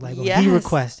the record label, Yes. he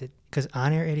requested, because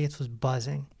On Air Idiots was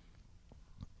buzzing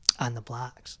on the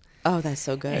blocks. Oh, that's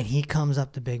so good. And he comes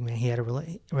up to Big Man. He had a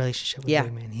relationship with Yeah.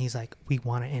 Big Man. He's like, we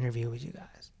want to interview with you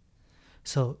guys.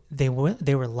 So they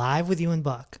were live with you and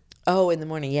Buck. Oh, in the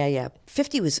morning. Yeah.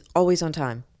 50 was always on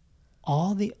time.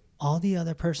 All the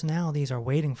other personalities are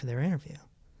waiting for their interview.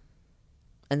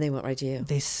 And they went right to you.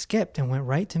 They skipped and went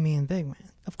right to me and Big Man.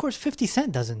 Of course, 50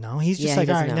 Cent doesn't know. He's just he like,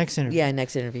 all doesn't right, know. next interview. Yeah,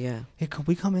 next interview, yeah.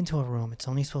 We come into a room. It's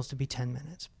only supposed to be 10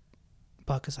 minutes.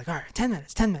 Buck is like, all right, 10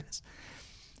 minutes.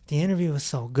 The interview was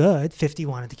so good, 50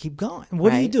 wanted to keep going.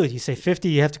 What do you Right. do? You say 50,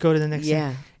 you have to go to the next Yeah.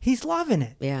 thing. He's loving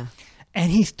it. Yeah.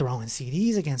 And he's throwing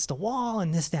CDs against the wall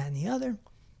and this, that, and the other.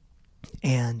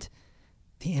 And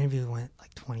the interview went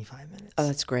like 25 minutes. Oh,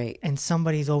 that's great. And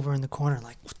somebody's over in the corner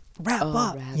like, wrap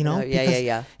up, wrap you know? it up. Yeah, because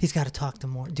yeah. he's got to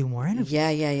do more interviews.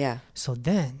 Yeah. So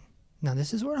then Now,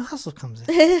 this is where the hustle comes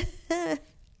in.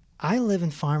 I live in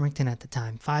Farmington at the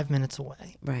time, 5 minutes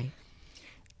away. Right.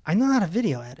 I know how to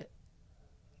video edit.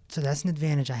 So that's an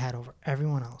advantage I had over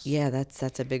everyone else. Yeah,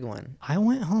 that's a big one. I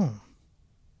went home.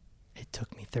 It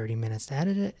took me 30 minutes to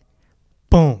edit it.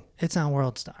 Boom. It's on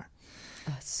WorldStar.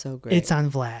 Oh, it's so great. It's on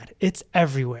Vlad. It's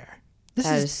everywhere.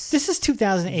 This is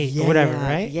 2008 or whatever,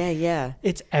 right? Yeah.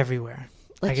 It's everywhere.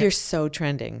 Like you're so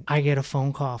trending. I get a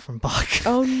phone call from Buck.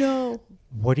 Oh, no.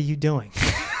 What are you doing?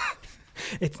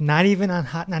 It's not even on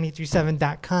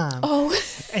hot937.com. Oh.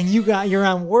 And you're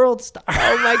on WorldStar.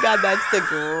 Oh, my God. That's the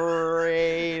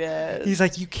greatest. He's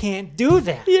like, you can't do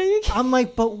that. Yeah, you can't. I'm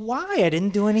like, but why? I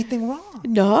didn't do anything wrong.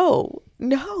 No.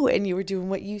 And you were doing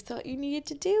what you thought you needed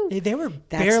to do. They were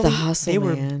That's barely, the hustle, they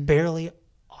were man. barely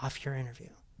off your interview.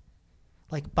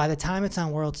 Like by the time it's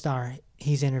on WorldStar,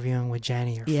 he's interviewing with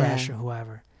Jenny or Fresh or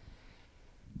whoever.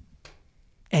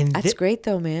 And That's great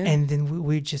though, man. And then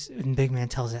and Big Man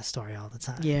tells that story all the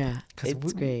time. Yeah,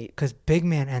 it's great. Because Big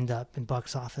Man end up in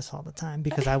Buck's office all the time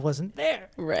because I wasn't there.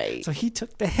 Right. So he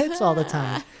took the hits all the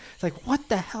time. It's like, what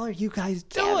the hell are you guys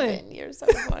doing? Kevin, you're so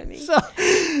funny. So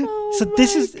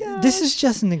this is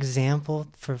just an example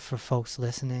for folks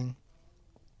listening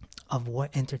of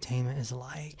what entertainment is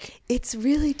like. It's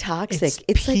really toxic.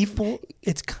 It's people.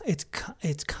 Like,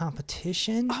 it's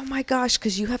competition. oh my gosh,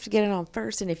 because you have to get it on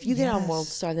first, and if you get on Yes.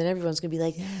 WorldStar, then everyone's gonna be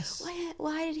like, Yes.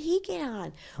 why did he get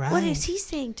on? Right. What is he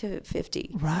saying to 50?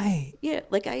 Right. Yeah,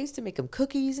 like I used to make them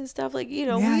cookies and stuff. Like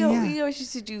Yeah, we always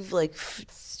used to do like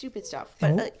stupid stuff.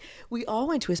 But like, we all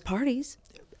went to his parties.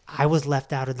 I was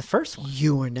left out of the first one.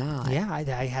 You were not. Yeah,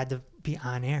 I had to be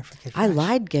on air for Kid I Fresh.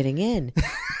 lied getting in.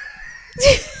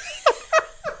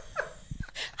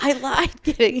 I lied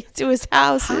getting into his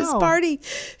house, his How? party.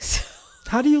 So,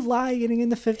 How do you lie getting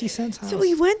into 50 Cent's house? so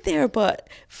we went there, but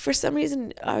for some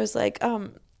reason I was like,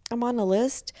 I'm on the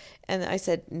list, and I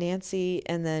said Nancy,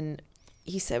 and then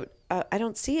he said, I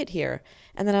don't see it here,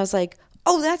 and then I was like,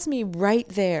 oh, that's me right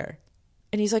there,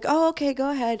 and he's like, oh, okay,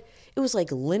 go ahead. It was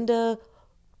like Linda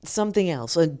something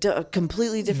else, a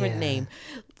completely different name,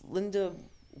 Linda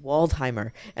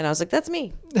Waldheimer, and I was like, that's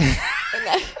me.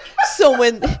 So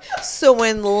when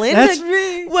Linda That's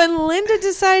me. when Linda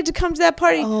decided to come to that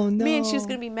party, Oh, no. man, she was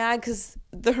gonna be mad because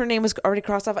her name was already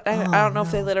crossed off. I don't know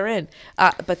if they let her in,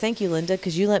 but thank you, Linda,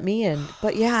 because you let me in.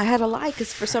 But yeah, I had to lie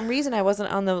because for some reason I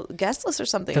wasn't on the guest list or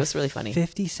something. It was really funny.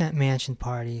 50 Cent Mansion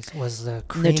parties was the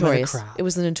cream Notorious. of the crop. It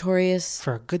was the Notorious.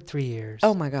 For a good 3 years.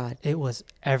 Oh my God. It was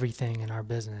everything in our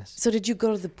business. So did you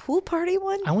go to the pool party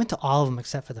one? I went to all of them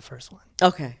except for the first one.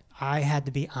 Okay. I had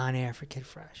to be on air for Kid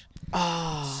Fresh.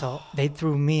 Oh. So they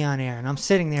threw me on air, and I'm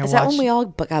sitting there Is watching. that when we all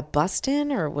got bussed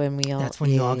in, or when we all? That's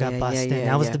when you all got busted. Yeah,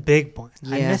 that was the big one.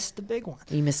 I Yeah. missed the big one.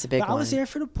 You missed the big But one. I was there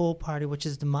for the pool party, which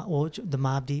is the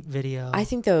Mobb Deep video. I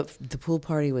think the pool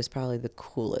party was probably the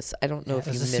coolest. I don't know if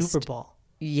it you was the missed. Super Bowl.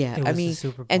 Yeah, It I was the mean,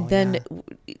 Super Bowl, and then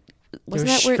yeah. wasn't There were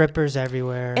that where? strippers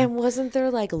everywhere. And wasn't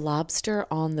there like lobster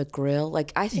on the grill?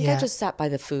 Like I think I Yeah. just sat by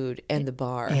the food and the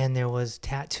bar. And there was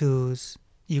tattoos.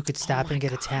 You could stop and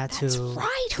get a tattoo. That's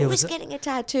right. There Who was getting a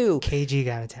tattoo? KG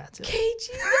got a tattoo. KG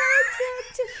got a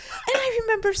tattoo. And I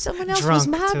remember someone else Drunk,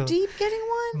 was Mobb too. Deep getting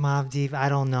one. Mobb Deep, I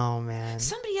don't know, man.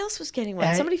 Somebody else was getting one.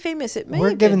 I- Somebody famous. It may We're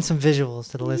have giving been. some visuals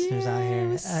to the listeners out Yeah, here.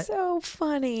 It was so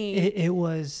funny. It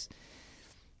was,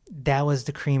 that was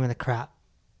the cream of the crop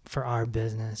for our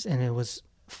business. And it was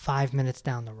 5 minutes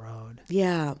down the road.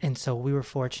 yeah. And so we were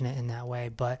fortunate in that way.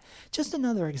 But just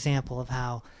another example of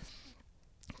how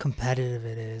competitive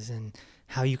it is and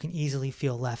how you can easily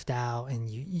feel left out, and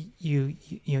you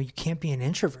can't be an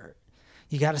introvert.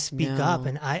 You got to speak up. No.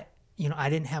 And I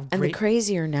didn't have And the great.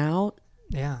 crazier now,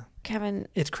 Yeah, Kevin,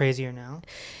 it's crazier now.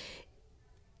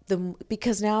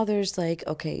 because now there's like,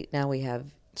 okay, now we have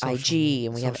Social IG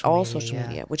and we have social all media, social yeah.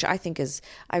 media, which I think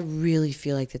I really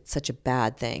feel like it's such a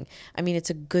bad thing. I mean, it's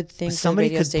a good thing for the Somebody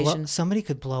radio could station. somebody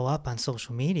could blow up on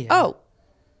social media. Oh,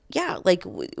 yeah. Like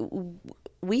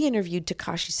we interviewed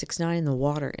Tekashi 6ix9ine in the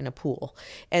water in a pool,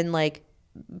 and like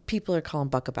people are calling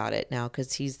Buck about it now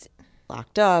because he's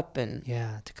locked up and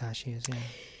yeah, Tekashi is. Yeah.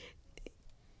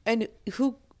 and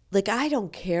who like I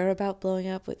don't care about blowing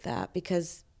up with that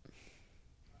because.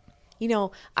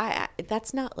 I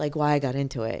that's not like why I got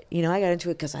into it. I got into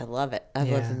it because I love it. I love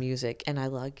Yeah. the music and I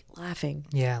like laughing.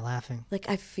 Yeah, laughing. Like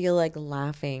I feel like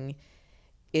laughing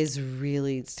is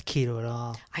really. It's the key to it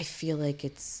all. I feel like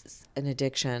it's an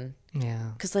addiction.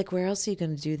 Yeah. Because like where else are you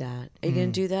going to do that? Are you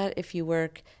going to do that if you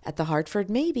work at the Hartford?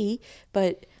 Maybe,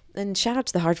 but and shout out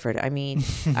to the Hartford. I mean,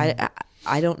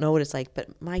 I don't know what it's like,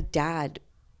 but my dad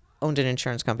owned an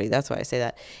insurance company. That's why I say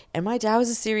that. And my dad was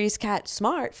a serious cat,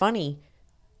 smart, funny.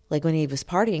 Like when he was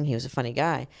partying, he was a funny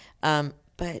guy.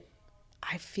 But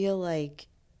I feel like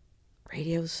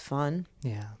radio's fun,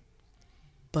 Yeah.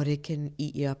 but it can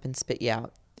eat you up and spit you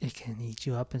out. It can eat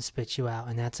you up and spit you out.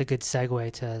 And that's a good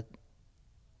segue to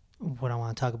what I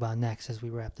want to talk about next as we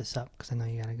wrap this up, because I know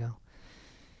you got to go.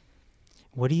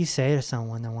 What do you say to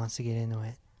someone that wants to get into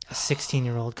it? A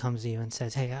 16-year-old comes to you and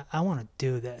says, hey, I want to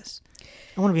do this.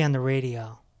 I want to be on the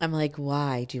radio. I'm like,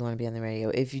 why do you want to be on the radio?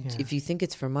 If you think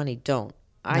it's for money, don't.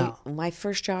 No. My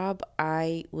first job,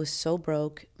 I was so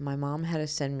broke. My mom had to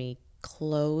send me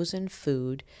clothes and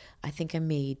food. I think I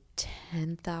made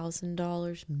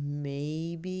 $10,000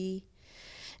 maybe.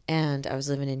 And I was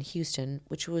living in Houston,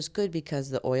 which was good because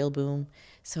of the oil boom.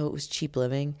 So it was cheap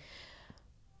living.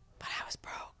 But I was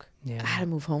broke. Yeah. I had to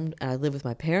move home. I lived with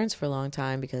my parents for a long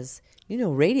time because,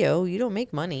 radio, you don't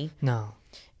make money. No.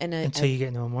 And Until you get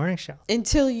into a morning show.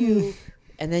 Until you...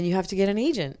 And then you have to get an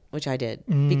agent, which I did.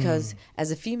 Because as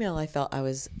a female, I felt I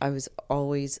was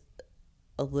always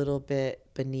a little bit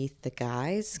beneath the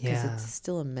guys because it's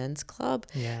still a men's club.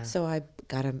 Yeah. So I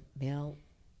got a male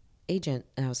agent,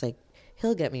 and I was like,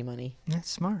 he'll get me money. That's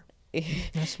smart.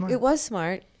 That's smart. It was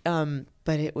smart,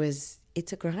 but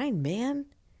it's a grind, man.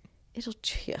 It'll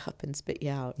chew you up and spit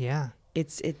you out. Yeah.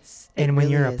 And when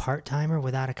you're a part-timer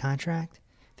without a contract,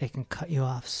 they can cut you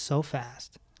off so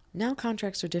fast. Now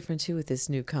contracts are different too with this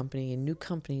new company, and new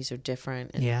companies are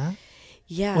different. And Yeah?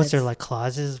 Yeah. Was there like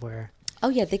clauses where... Oh,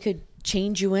 yeah, they could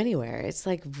change you anywhere. It's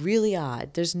like really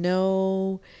odd. There's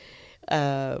no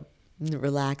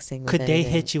relaxing. Could they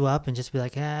hit you up and just be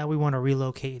like, we want to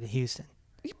relocate you to Houston?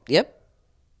 Yep.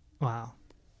 Wow.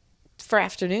 For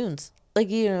afternoons. Like,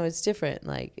 it's different.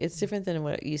 Like, it's different than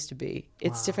what it used to be.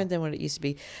 It's different than what it used to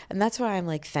be. And that's why I'm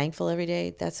like thankful every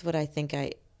day. That's what I think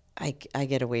I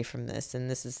get away from this.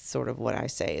 And this is sort of what I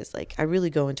say is like, I really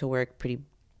go into work pretty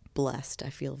blessed. I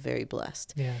feel very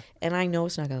blessed. Yeah. And I know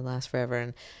it's not going to last forever.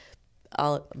 And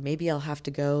maybe I'll have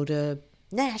to go to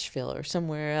Nashville or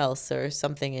somewhere else or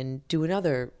something and do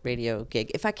another radio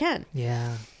gig if I can.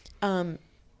 Yeah. And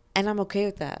I'm okay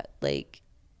with that. Like,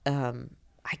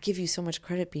 I give you so much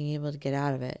credit being able to get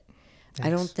out of it. Thanks. I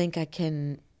don't think I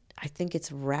can. I think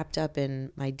it's wrapped up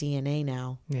in my DNA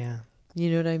now. Yeah.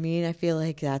 You know what I mean? I feel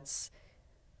like it's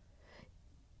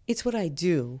what I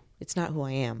do. It's not who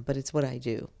I am, but it's what I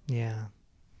do. Yeah.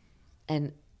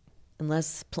 And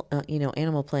unless,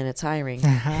 Animal Planet's hiring.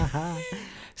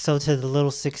 So to the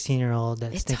little 16-year-old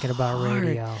that's It's thinking about hard.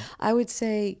 radio, I would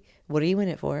say, what are you in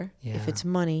it for? Yeah. If it's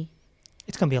money,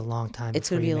 it's going to be a long time. it's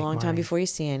going to be a long time before you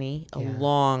see any. A Yeah.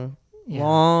 long, Yeah.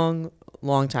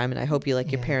 long time. And I hope you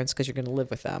like your Yeah. parents because you're going to live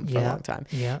with them for a Yeah. long time.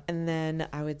 Yeah. And then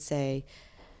I would say,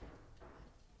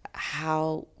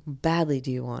 how badly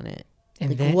do you want it? And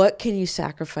Like, then, what can you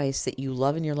sacrifice that you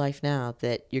love in your life now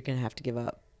that you're going to have to give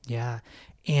up? Yeah.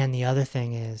 And the other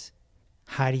thing is,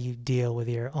 how do you deal with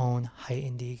your own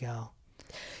heightened ego?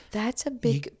 That's a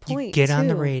big point. You get on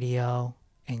the too. radio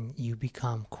and you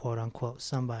become quote unquote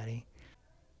somebody.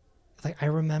 Like, I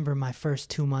remember my first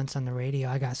 2 months on the radio,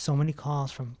 I got so many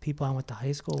calls from people I went to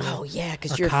high school with. Oh, yeah,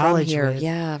 because or you're from college here. with.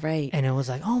 Yeah, right. And it was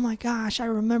like, oh my gosh, I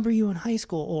remember you in high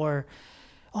school. Or,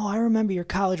 oh, I remember your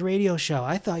college radio show.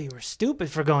 I thought you were stupid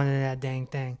for going to that dang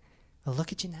thing. But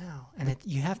look at you now. And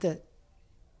you have to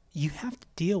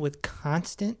deal with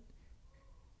constant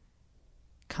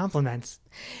compliments.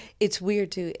 It's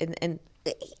weird too,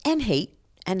 and hate,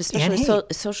 and especially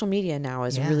hate. Social media now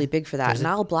is Yeah. really big for that. There's And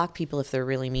I'll block people if they're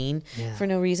really mean Yeah. for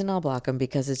no reason. I'll block them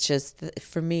because it's just,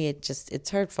 for me, it's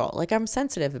hurtful. Like, I'm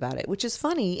sensitive about it, which is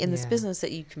funny in this Yeah. business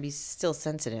that you can be still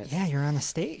sensitive. Yeah, you're on a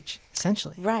stage,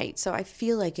 essentially. Right. So I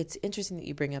feel like it's interesting that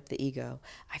you bring up the ego.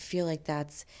 I feel like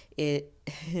that's it.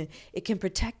 It can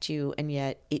protect you, and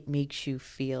yet it makes you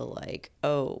feel like,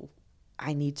 oh,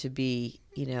 I need to be,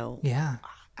 Yeah.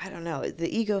 I don't know. The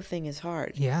ego thing is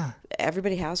hard. Yeah.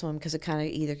 Everybody has one because it kind of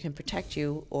either can protect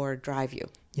you or drive you.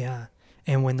 Yeah.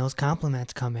 And when those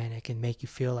compliments come in, it can make you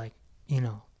feel like, you're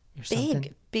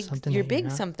something. Big. Something You're that big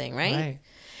not. something, right? Right.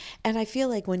 And I feel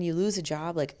like when you lose a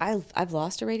job, like I've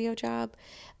lost a radio job.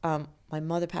 My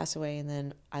mother passed away, and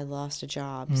then I lost a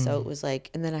job. So it was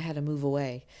like, and then I had to move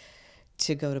away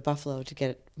to go to Buffalo to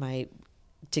get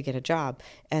a job.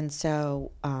 And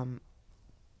so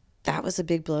that was a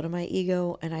big blow to my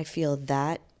ego, and I feel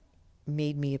that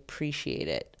made me appreciate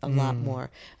it a lot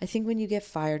more. I think when you get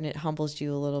fired and it humbles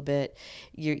you a little bit,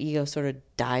 your ego sort of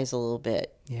dies a little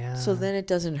bit. Yeah. So then it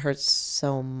doesn't hurt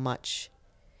so much.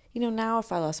 Now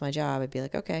if I lost my job, I'd be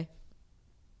like, okay.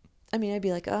 I mean, I'd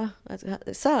be like, oh,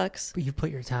 it sucks. But you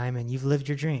put your time in. You've lived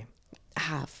your dream. I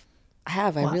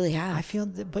have. I really have. I feel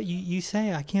that, but you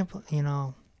say, I can't,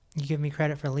 you give me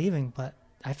credit for leaving, but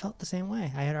I felt the same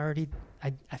way.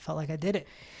 I felt like I did it.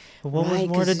 But what was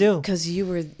more to do? Because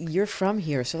you're from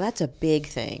here, so that's a big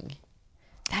thing.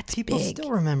 That's People big.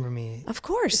 still remember me. Of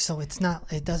course. So it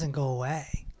doesn't go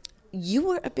away. You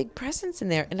were a big presence in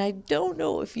there, and I don't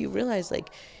know if you realize, like,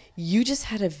 you just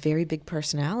had a very big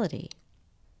personality,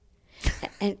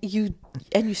 and you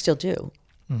still do.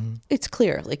 Mm-hmm. It's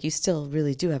clear, like, you still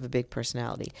really do have a big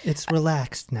personality. It's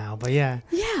relaxed now, but yeah.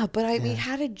 Yeah, but I mean,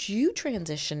 how did you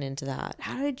transition into that?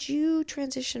 How did you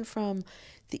transition from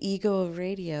the ego of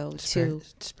radio to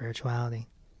spirituality?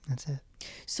 That's it.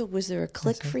 So was there a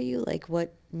click for you? Like,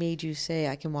 what made you say,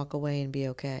 I can walk away and be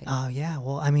okay? Oh, yeah.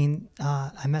 Well, I mean,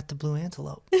 I met the blue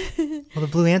antelope. Well, the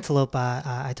blue antelope,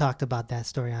 I talked about that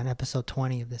story on episode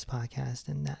 20 of this podcast.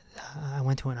 And I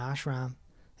went to an ashram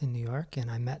in New York,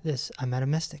 and I met a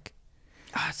mystic.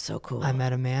 Oh, it's so cool. I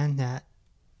met a man that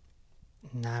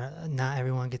not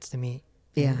everyone gets to meet.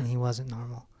 Yeah. And he wasn't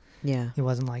normal. Yeah. He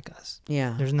wasn't like us.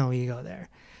 Yeah. There's no ego there.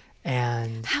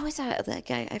 And how is that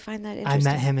guy? I find that I interesting.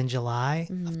 met him in July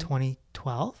of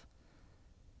 2012,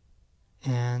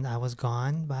 and I was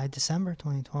gone by December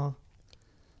 2012.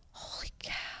 Holy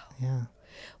cow! Yeah.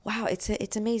 Wow,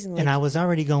 it's amazing. Like, and I was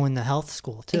already going to health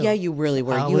school too. Yeah, you really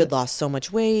were. You had lost so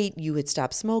much weight. You had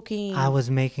stopped smoking. I was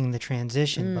making the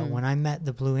transition, but when I met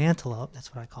the blue antelope,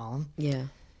 that's what I call him. Yeah.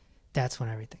 That's when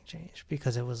everything changed,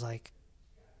 because it was like,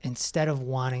 instead of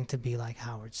wanting to be like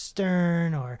Howard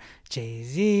Stern or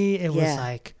Jay-Z, it was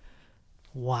like,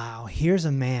 wow, here's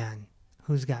a man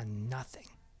who's got nothing.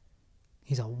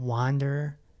 He's a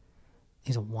wanderer.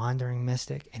 He's a wandering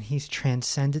mystic, and he's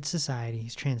transcended society.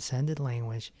 He's transcended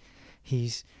language.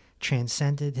 He's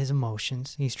transcended his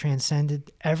emotions. He's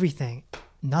transcended everything.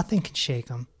 Nothing can shake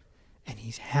him, and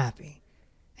he's happy,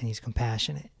 and he's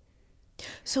compassionate.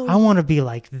 So I want to be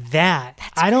like that.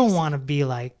 I don't want to be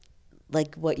like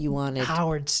what you wanted.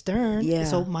 Howard Stern. Yeah.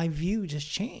 So my view just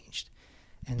changed,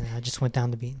 and then I just went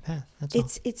down the beaten path. That's all.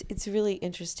 It's really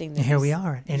interesting. And here we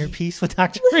are, Inner Peace with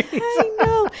Dr. Reese. I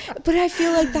know, but I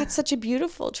feel like that's such a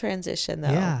beautiful transition,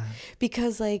 though. Yeah.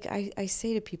 Because like I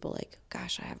say to people, like,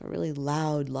 gosh, I have a really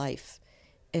loud life,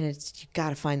 and you got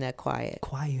to find that quiet.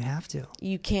 Quiet, you have to.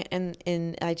 You can't,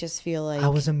 and I just feel like I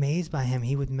was amazed by him.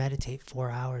 He would meditate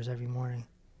 4 hours every morning.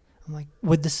 I'm like,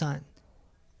 with the sun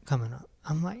coming up.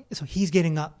 I'm like, so he's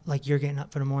getting up like you're getting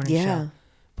up for the morning show,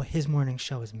 but his morning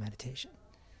show is meditation.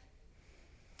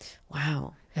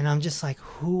 Wow. And I'm just like,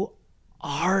 who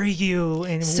are you?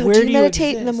 And so where do you meditate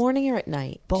exist? in the morning or at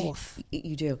night? Both.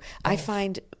 You do. Both. I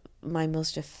find my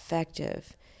most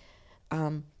effective.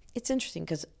 It's interesting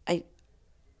because I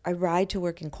ride to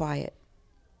work in quiet.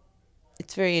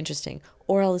 It's very interesting.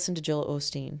 Or I'll listen to Joel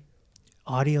Osteen.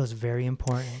 Audio is very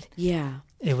important. Yeah.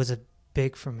 It was a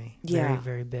big for me. Yeah. Very,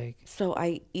 very big. So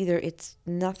either it's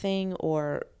nothing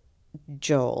or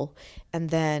Joel. And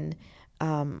then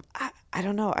I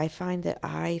don't know. I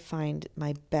find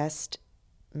my best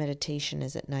meditation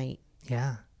is at night.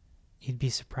 Yeah. You'd be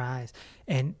surprised.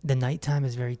 And the nighttime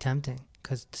is very tempting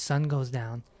because the sun goes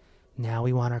down. Now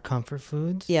we want our comfort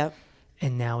foods. Yep.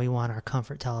 And now we want our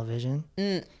comfort television.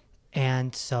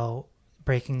 And so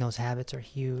breaking those habits are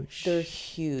huge. They're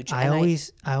huge. I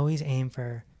always aim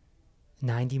for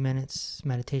 90 minutes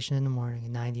meditation in the morning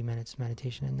and 90 minutes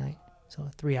meditation at night. So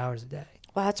 3 hours a day.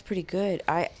 Well, that's pretty good.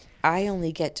 I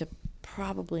only get to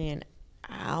probably an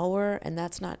hour, and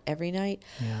that's not every night.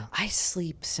 Yeah. I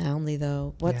sleep soundly,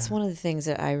 though. What's one of the things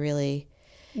that I really...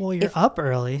 Well, you're up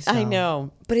early. So. I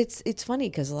know. But it's funny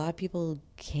because a lot of people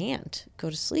can't go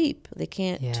to sleep. They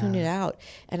can't tune it out.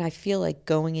 And I feel like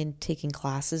going in, taking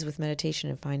classes with meditation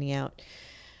and finding out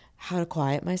how to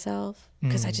quiet myself,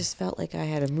 because I just felt like I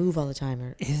had to move all the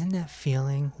time. Isn't that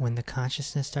feeling when the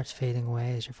consciousness starts fading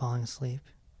away as you're falling asleep?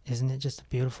 Isn't it just a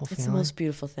beautiful feeling? It's the most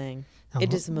beautiful thing.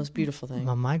 It is the most beautiful thing.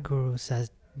 Well, my guru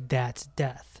says that's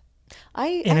death.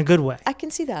 In a good way. I can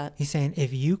see that. He's saying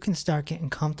if you can start getting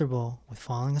comfortable with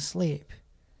falling asleep,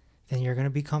 then you're going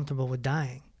to be comfortable with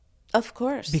dying. Of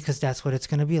course. Because that's what it's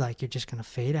going to be like. You're just going to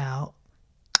fade out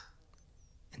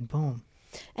and boom.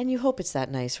 And you hope it's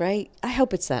that nice, right? I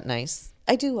hope it's that nice.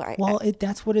 I do.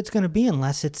 That's what it's going to be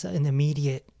unless it's an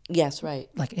immediate yes, right.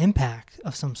 like impact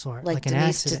of some sort, like an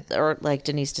accident. Or like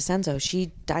Denise DeCenzo.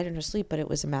 She died in her sleep, but it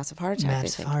was a massive heart attack.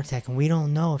 Massive heart attack. And we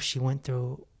don't know if she went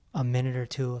through a minute or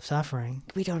two of suffering.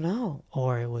 We don't know.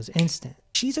 Or it was instant.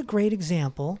 She's a great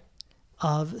example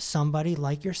of somebody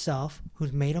like yourself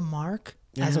who's made a mark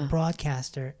as a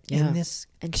broadcaster in this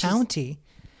county.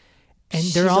 And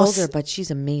she's they're all older, but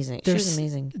she's amazing. She's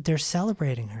amazing. They're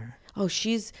celebrating her. Oh,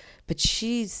 she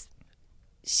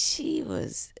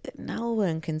was, no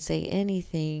one can say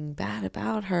anything bad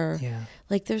about her. Yeah.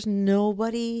 Like there's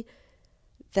nobody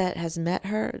that has met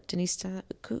her, Denise,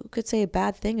 could say a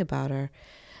bad thing about her.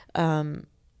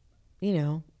 You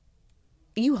know,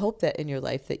 you hope that in your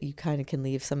life that you kind of can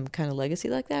leave some kind of legacy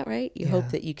like that, right? You hope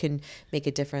that you can make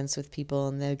a difference with people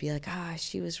and they'd be like,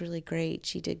 she was really great.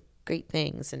 She did great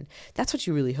things. And that's what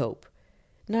you really hope.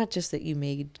 Not just that you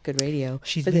made good radio.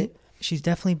 She's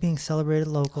definitely being celebrated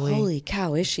locally. Holy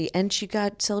cow, is she? And she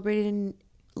got celebrated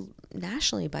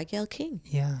nationally by Gayle King.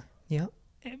 Yeah.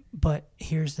 But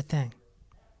here's the thing.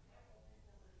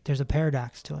 There's a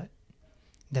paradox to it.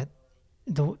 That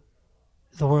the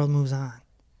world moves on,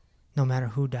 no matter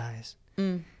who dies.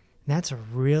 That's a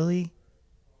really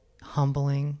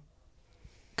humbling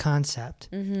concept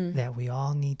that we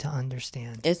all need to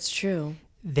understand. It's true.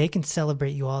 They can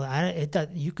celebrate you all.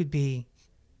 You could be,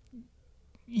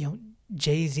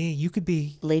 Jay-Z. You could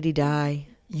be Lady Di.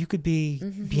 You could be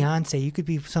Beyonce. You could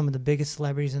be some of the biggest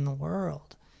celebrities in the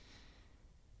world.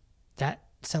 That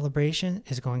celebration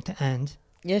is going to end.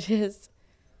 It is.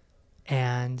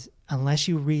 And unless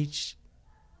you reach,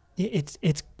 it's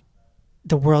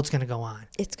the world's going to go on.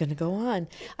 It's going to go on.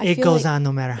 It goes on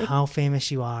no matter how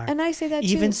famous you are. And I say that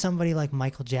even too. somebody like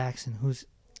Michael Jackson, who's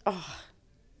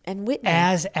and Whitney,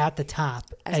 as at the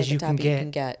top as you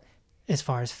can get as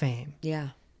far as fame. Yeah.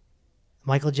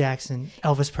 Michael Jackson,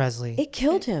 Elvis Presley. It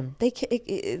killed him.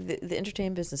 The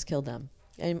entertainment business killed them.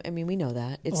 I mean, we know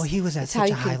that. He was at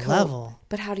such a high level.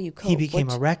 But how do you cope? He became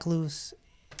a recluse.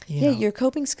 Your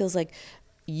coping skills, like,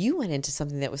 you went into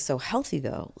something that was so healthy,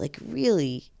 though. Like,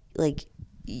 really, like,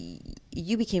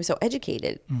 you became so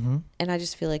educated. And I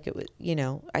just feel like it was,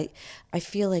 I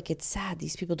feel like it's sad.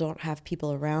 These people don't have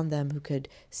people around them who could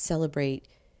celebrate.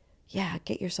 Yeah,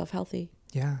 get yourself healthy.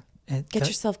 Yeah. Get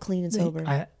yourself clean and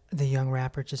sober. The young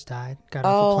rapper just died. Got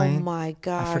off a plane. Oh my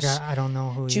gosh! I forgot. I don't know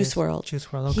who he is. Juice WRLD. Juice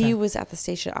WRLD. Okay. He was at the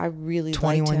station. I really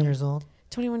 21 liked him. years old.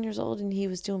 21 years old, and he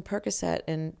was doing Percocet,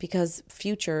 and because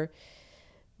Future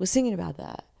was singing about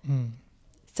that.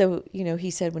 So he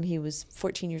said when he was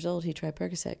 14 years old, he tried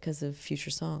Percocet because of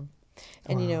Future's song.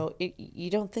 And you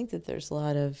don't think that there's a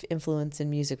lot of influence in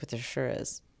music, but there sure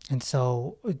is. And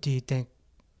so, do you think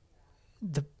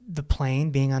the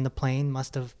plane, being on the plane,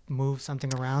 must have moved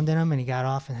something around in him, and he got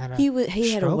off and had a he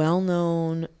had a stroke?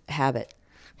 well-known habit.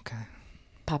 Okay.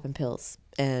 Popping pills.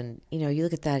 And you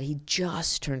look at that, he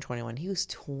just turned 21. He was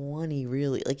 20,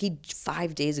 really, like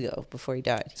 5 days ago before he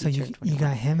died. So you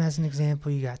got him as an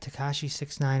example. You got Tekashi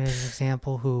 6ix9ine as an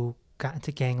example, who got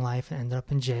into gang life and ended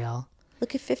up in jail.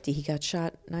 Look at 50. He got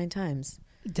shot 9 times.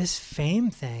 This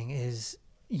fame thing is,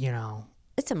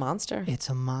 it's a monster. It's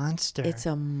a monster. It's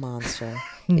a monster.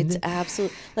 It's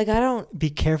absolute. Like, I don't. Be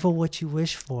careful what you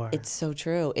wish for. It's so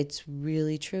true. It's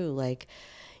really true. Like,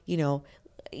 you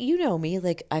know me.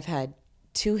 Like, I've had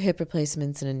 2 hip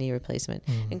replacements and a knee replacement.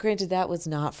 And granted, that was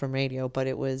not from radio, but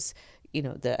it was,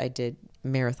 that I did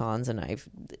marathons and I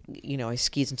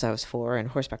skied since I was 4 and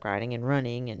horseback riding and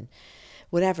running and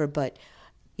whatever. But,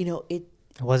 it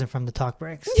wasn't from the talk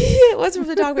breaks. It wasn't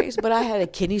from the talk breaks, but I had a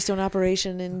kidney stone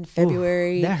operation in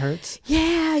February. Ooh, that hurts.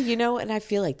 Yeah, and I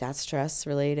feel like that's stress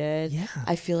related. Yeah.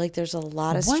 I feel like there's a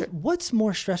lot of stress. What's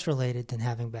more stress related than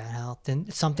having bad health, than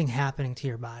something happening to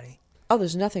your body? Oh,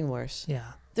 there's nothing worse. Yeah.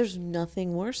 There's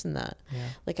nothing worse than that. Yeah.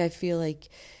 Like, I feel like,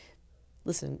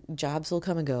 listen, jobs will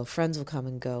come and go. Friends will come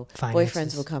and go. Finances.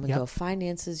 Boyfriends will come and go.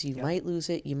 Finances, you might lose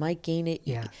it. You might gain it.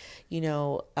 Yeah.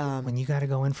 When you got to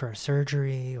go in for a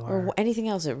surgery or anything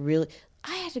else,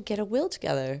 I had to get a will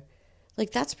together.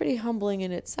 Like, that's pretty humbling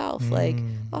in itself. Like,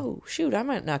 oh, shoot, I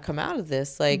might not come out of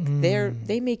this. Like,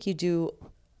 they make you do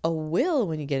a will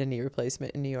when you get a knee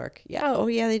replacement in New York. Yeah. Oh,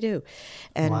 yeah, they do.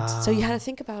 And so you had to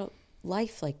think about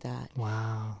life like that.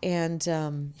 Wow. And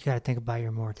you got to think about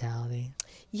your mortality.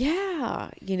 Yeah,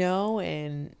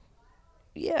 and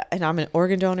I'm an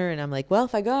organ donor, and I'm like, well,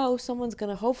 if I go, someone's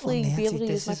gonna hopefully Nancy, be able to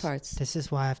use my parts. This is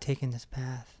why I've taken this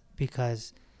path,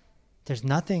 because there's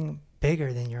nothing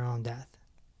bigger than your own death.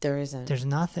 There isn't. There's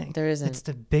nothing. There isn't. It's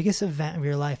the biggest event of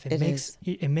your life.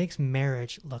 It makes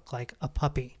marriage look like a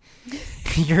puppy.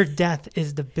 Your death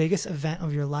is the biggest event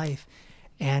of your life.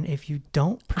 And if you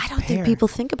don't prepare, I don't think people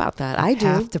think about that. I do.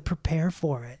 You have to prepare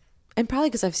for it. And probably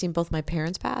because I've seen both my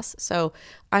parents pass. So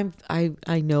I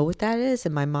know what that is.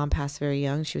 And my mom passed very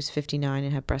young. She was 59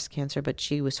 and had breast cancer, but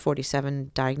she was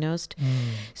 47 diagnosed.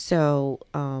 So,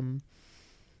 and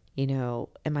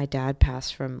my dad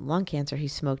passed from lung cancer. He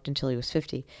smoked until he was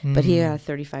 50, but he had a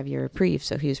 35-year reprieve,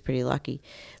 so he was pretty lucky.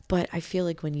 But I feel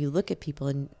like when you look at people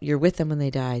and you're with them when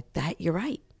they die, that you're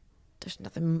right. There's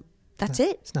nothing. That's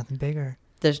it. It's nothing bigger.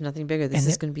 There's nothing bigger. This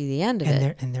is going to be the end of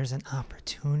it. And there's an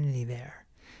opportunity there.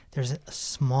 There's a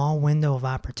small window of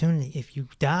opportunity. If you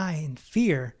die in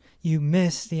fear, you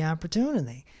miss the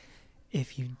opportunity.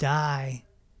 If you die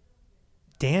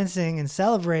dancing and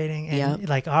celebrating and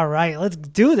like, all right, let's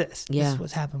do this. Yeah. This is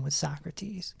what's happened with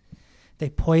Socrates. They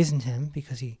poisoned him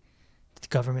because the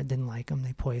government didn't like him.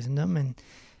 They poisoned him, and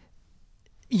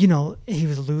he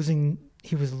was losing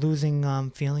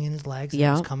feeling in his legs. And he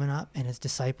was coming up, and his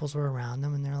disciples were around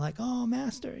him, and they're like, "Oh,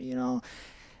 master,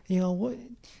 what?"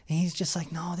 And he's just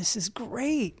like, "No, this is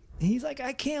great." And he's like,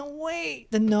 "I can't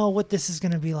wait to know what this is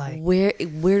going to be like." Where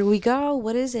do we go?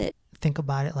 What is it? Think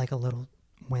about it like a little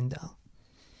window.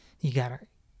 You gotta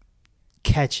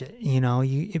catch it.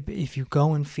 If you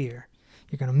go in fear,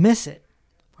 you're gonna miss it.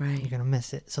 Right. You're gonna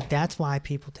miss it. So that's why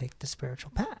people take the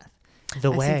spiritual path. I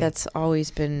think that's always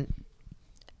been,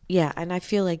 and I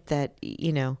feel like that,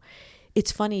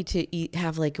 it's funny to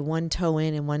have like one toe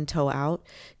in and one toe out,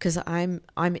 because I'm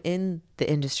in the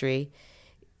industry,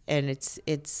 and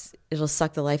it'll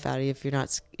suck the life out of you if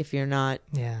you're not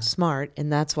smart,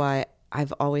 and that's why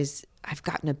I've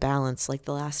gotten a balance. Like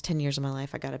the last 10 years of my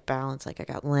life, I got a balance. Like I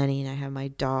got Lenny, and I have my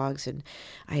dogs, and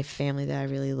I have family that I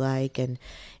really like, and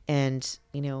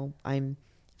I'm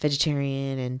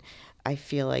vegetarian, and I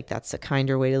feel like that's a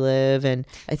kinder way to live. And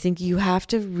I think you have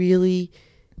to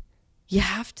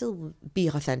be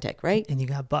authentic, right? And you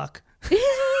got Buck.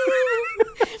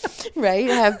 Right?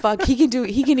 I have Buck. He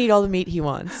can eat all the meat he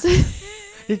wants.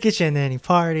 He'd get you in any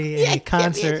party, any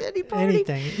concert,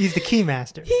 anything. He's the key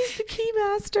master. He's the key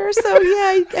master. So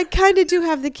I kind of do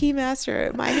have the key master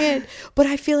in my hand, but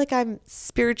I feel like I'm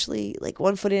spiritually like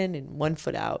 1 foot in and 1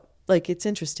 foot out. Like it's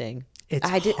interesting. It's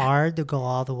hard to go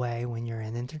all the way when you're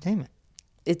in entertainment.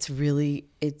 It's really,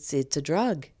 it's a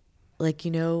drug. Like,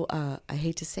 I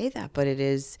hate to say that, but it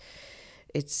is,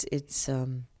 it's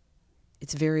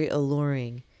very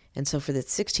alluring. And so for that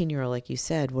 16-year-old, like you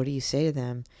said, what do you say to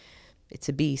them? It's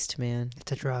a beast, man.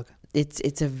 It's a drug.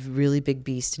 It's a really big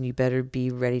beast, and you better be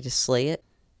ready to slay it.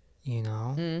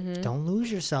 Don't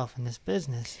lose yourself in this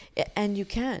business. And you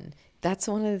can. That's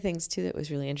one of the things too that was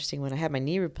really interesting. When I had my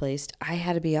knee replaced, I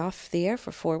had to be off the air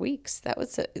for 4 weeks.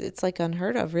 It's like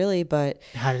unheard of, really. But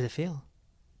how did it feel?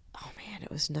 Oh man, it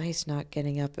was nice not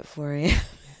getting up at 4 a.m.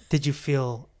 Did you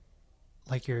feel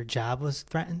like your job was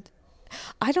threatened?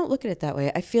 I don't look at it that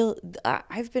way. I feel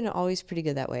I've been always pretty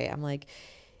good that way. I'm like,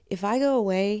 if I go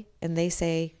away and they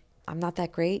say I'm not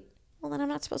that great, well, then I'm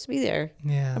not supposed to be there.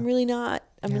 Yeah. I'm really not.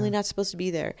 I'm really not supposed to be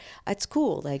there. It's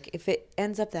cool. Like if it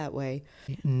ends up that way.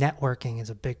 Networking is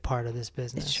a big part of this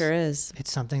business. It sure is.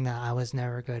 It's something that I was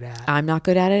never good at. I'm not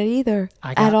good at it either.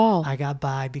 At all. I got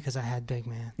by because I had Big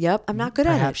Man. Yep. I'm not good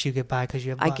at it. Perhaps you get by because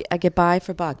you have Buck. I get by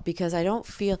for Buck because I don't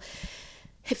feel,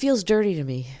 it feels dirty to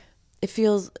me. It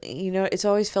feels, it's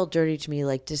always felt dirty to me,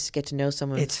 like just get to know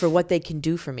someone for what they can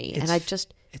do for me. And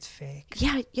it's fake.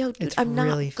 Yeah, it's I'm not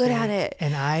really good fake. at it.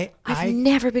 And I've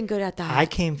never been good at that. I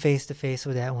came face to face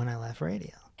with that when I left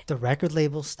radio. The record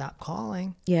label stopped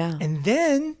calling. Yeah. And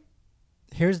then,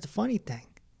 here's the funny thing.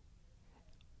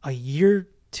 A year,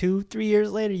 2-3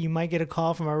 years later, you might get a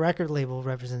call from a record label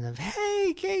representative.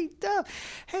 Hey, K-Dub.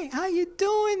 Hey, how you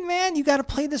doing, man? You got to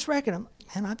play this record.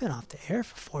 Man, I've been off the air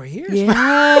for 4 years.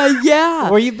 Yeah.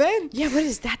 Where you been? Yeah, what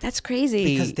is that? That's crazy.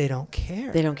 Because they don't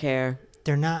care. They don't care.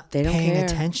 They're not paying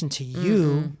attention to you.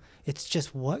 Mm-hmm. It's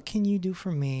just, what can you do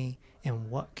for me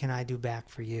and what can I do back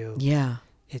for you? Yeah.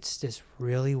 It's this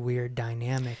really weird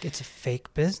dynamic. It's a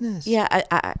fake business. Yeah,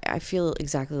 I feel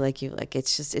exactly like you. Like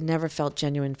it's just, it never felt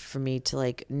genuine for me to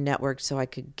like network so I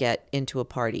could get into a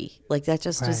party. Like that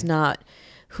just is not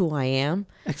who I am.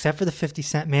 Except for the 50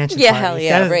 Cent mansion parties. Hell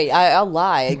yeah, right. I'll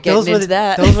lie. Those were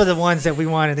the ones that we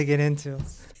wanted to get into.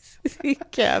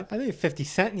 Yeah. I think 50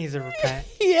 Cent needs to repent.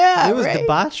 Yeah, it was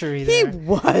debauchery there. He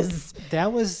was.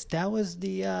 That was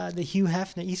the Hugh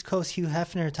Hefner, East Coast Hugh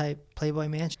Hefner type Playboy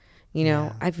mansion.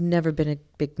 I've never been a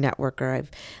big networker.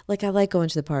 I like going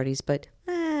to the parties, but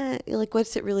like,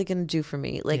 what's it really going to do for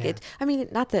me? Like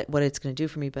not that what it's going to do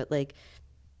for me, but like,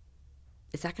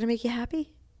 is that going to make you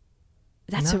happy?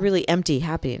 That's a really empty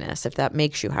happiness if that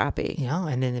makes you happy.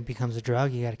 And then it becomes a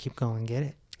drug. You got to keep going and get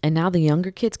it. And now the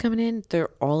younger kids coming in, they're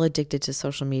all addicted to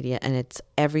social media, and it's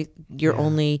you're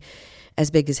only as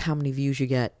big as how many views you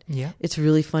get. Yeah. It's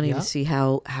really funny to see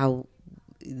how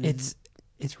it's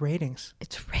ratings.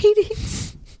 It's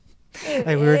ratings.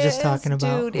 Like we were just talking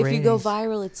about ratings. If you go ratings.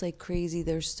 viral, it's like crazy.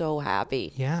 They're so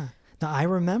happy. Yeah. Now I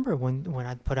remember when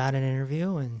I'd put out an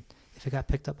interview and if it got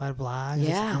picked up by a blog,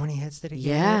 how many hits did it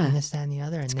get? And this, that, and the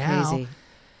other. And crazy.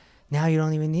 Now you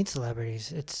don't even need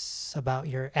celebrities. It's about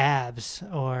your abs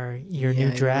or your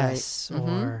new dress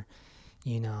or,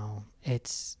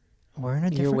 we're in a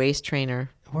different... Your waist trainer.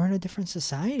 We're in a different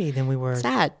society than we were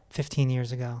 15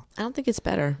 years ago. I don't think it's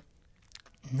better.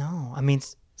 No, I mean,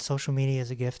 social media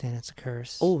is a gift and it's a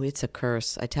curse. Oh, it's a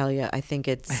curse. I tell you, I think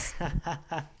it's,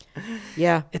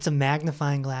 yeah, It's a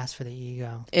magnifying glass for the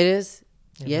ego. it is.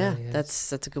 It Yeah, really is.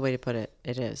 that's a good way to put it.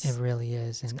 It is. It really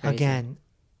is. And crazy. again,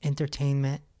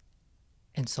 entertainment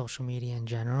and social media in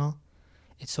general,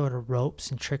 it sort of ropes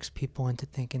and tricks people into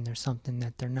thinking there's something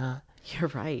that they're not. You're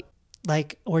right.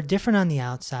 Like, we're different on the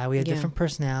outside. We have Yeah. different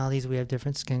personalities. We have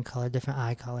different skin color, different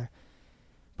eye color.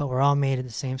 But we're all made of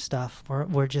the same stuff. We're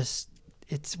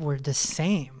the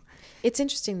same. It's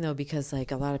interesting though, because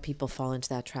like a lot of people fall into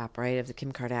that trap, right? Of the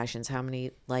Kim Kardashians. How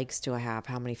many likes do I have?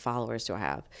 How many followers do I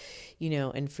have? You know,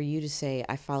 and for you to say,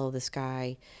 I follow this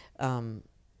guy,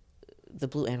 the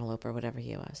Blue Antelope or whatever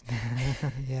he was.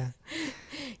 Yeah.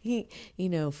 He, you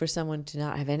know, for someone to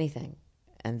not have anything,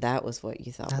 and that was what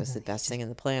you thought was the Nothing. best thing in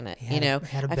the planet. He You had a- know,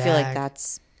 had a I feel like bag.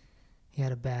 He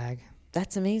had a bag.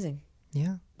 that's amazing.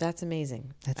 Yeah. That's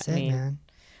amazing. That's I it, mean, man.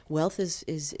 Wealth is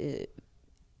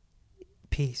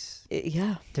Peace.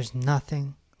 yeah. There's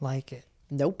nothing like it.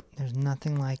 Nope. There's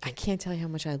nothing like I it. can't tell you how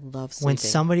much I love sleeping. When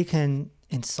somebody can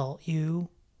insult you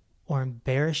or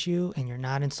embarrass you and you're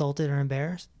not insulted or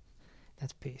embarrassed,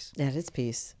 that's peace. That is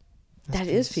peace. That's That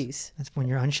is peace. That's when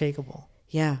you're unshakable.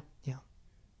 Yeah. Yeah.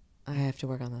 I have to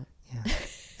work on that. Yeah.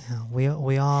 Yeah, we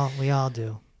all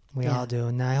do. We Yeah. all do.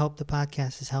 And I hope the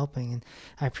podcast is helping. And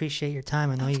I appreciate your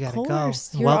time. I know you got to go.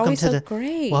 course. And You're always so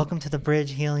great. Welcome to the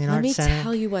Bridge Healing Let Arts me Center.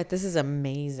 tell you what, this is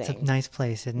amazing. It's a nice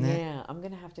place, isn't it? Yeah, I'm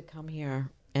gonna have to come here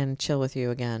and chill with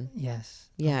you again. Yes.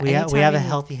 Yeah, We have anytime a you need.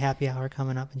 healthy happy hour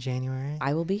coming up in January.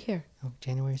 I will be here.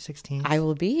 January 16th. I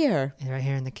will be here. Right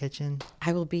here in the kitchen.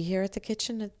 I will be here at the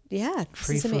kitchen. Yeah, this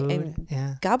Free is ama- food. and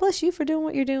Yeah. God bless you for doing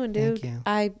what you're doing, dude. Thank you.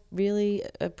 I really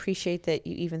appreciate that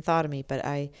you even thought of me, but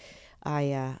I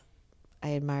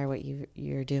admire what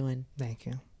you're doing. Thank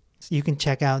you. So you can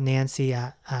check out Nancy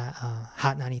at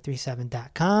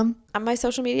hot937.com. On my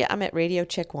social media, I'm at Radio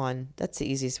Chick One. That's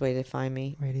the easiest way to find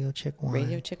me. Radio Chick One.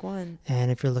 Radio Chick One. And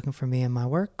if you're looking for me and my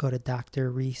work, go to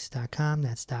drreese.com.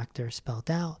 That's doctor spelled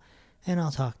out. And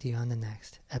I'll talk to you on the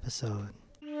next episode.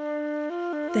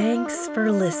 Thanks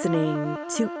for listening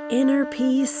to Inner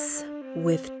Peace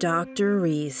with Dr.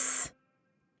 Reese.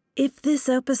 If this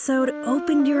episode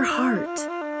opened your heart,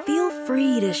 feel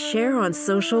free to share on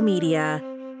social media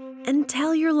and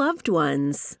tell your loved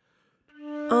ones.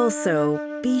 Also,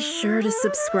 be sure to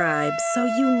subscribe so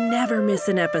you never miss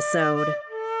an episode.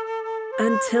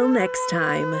 Until next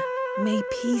time, may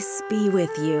peace be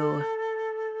with you.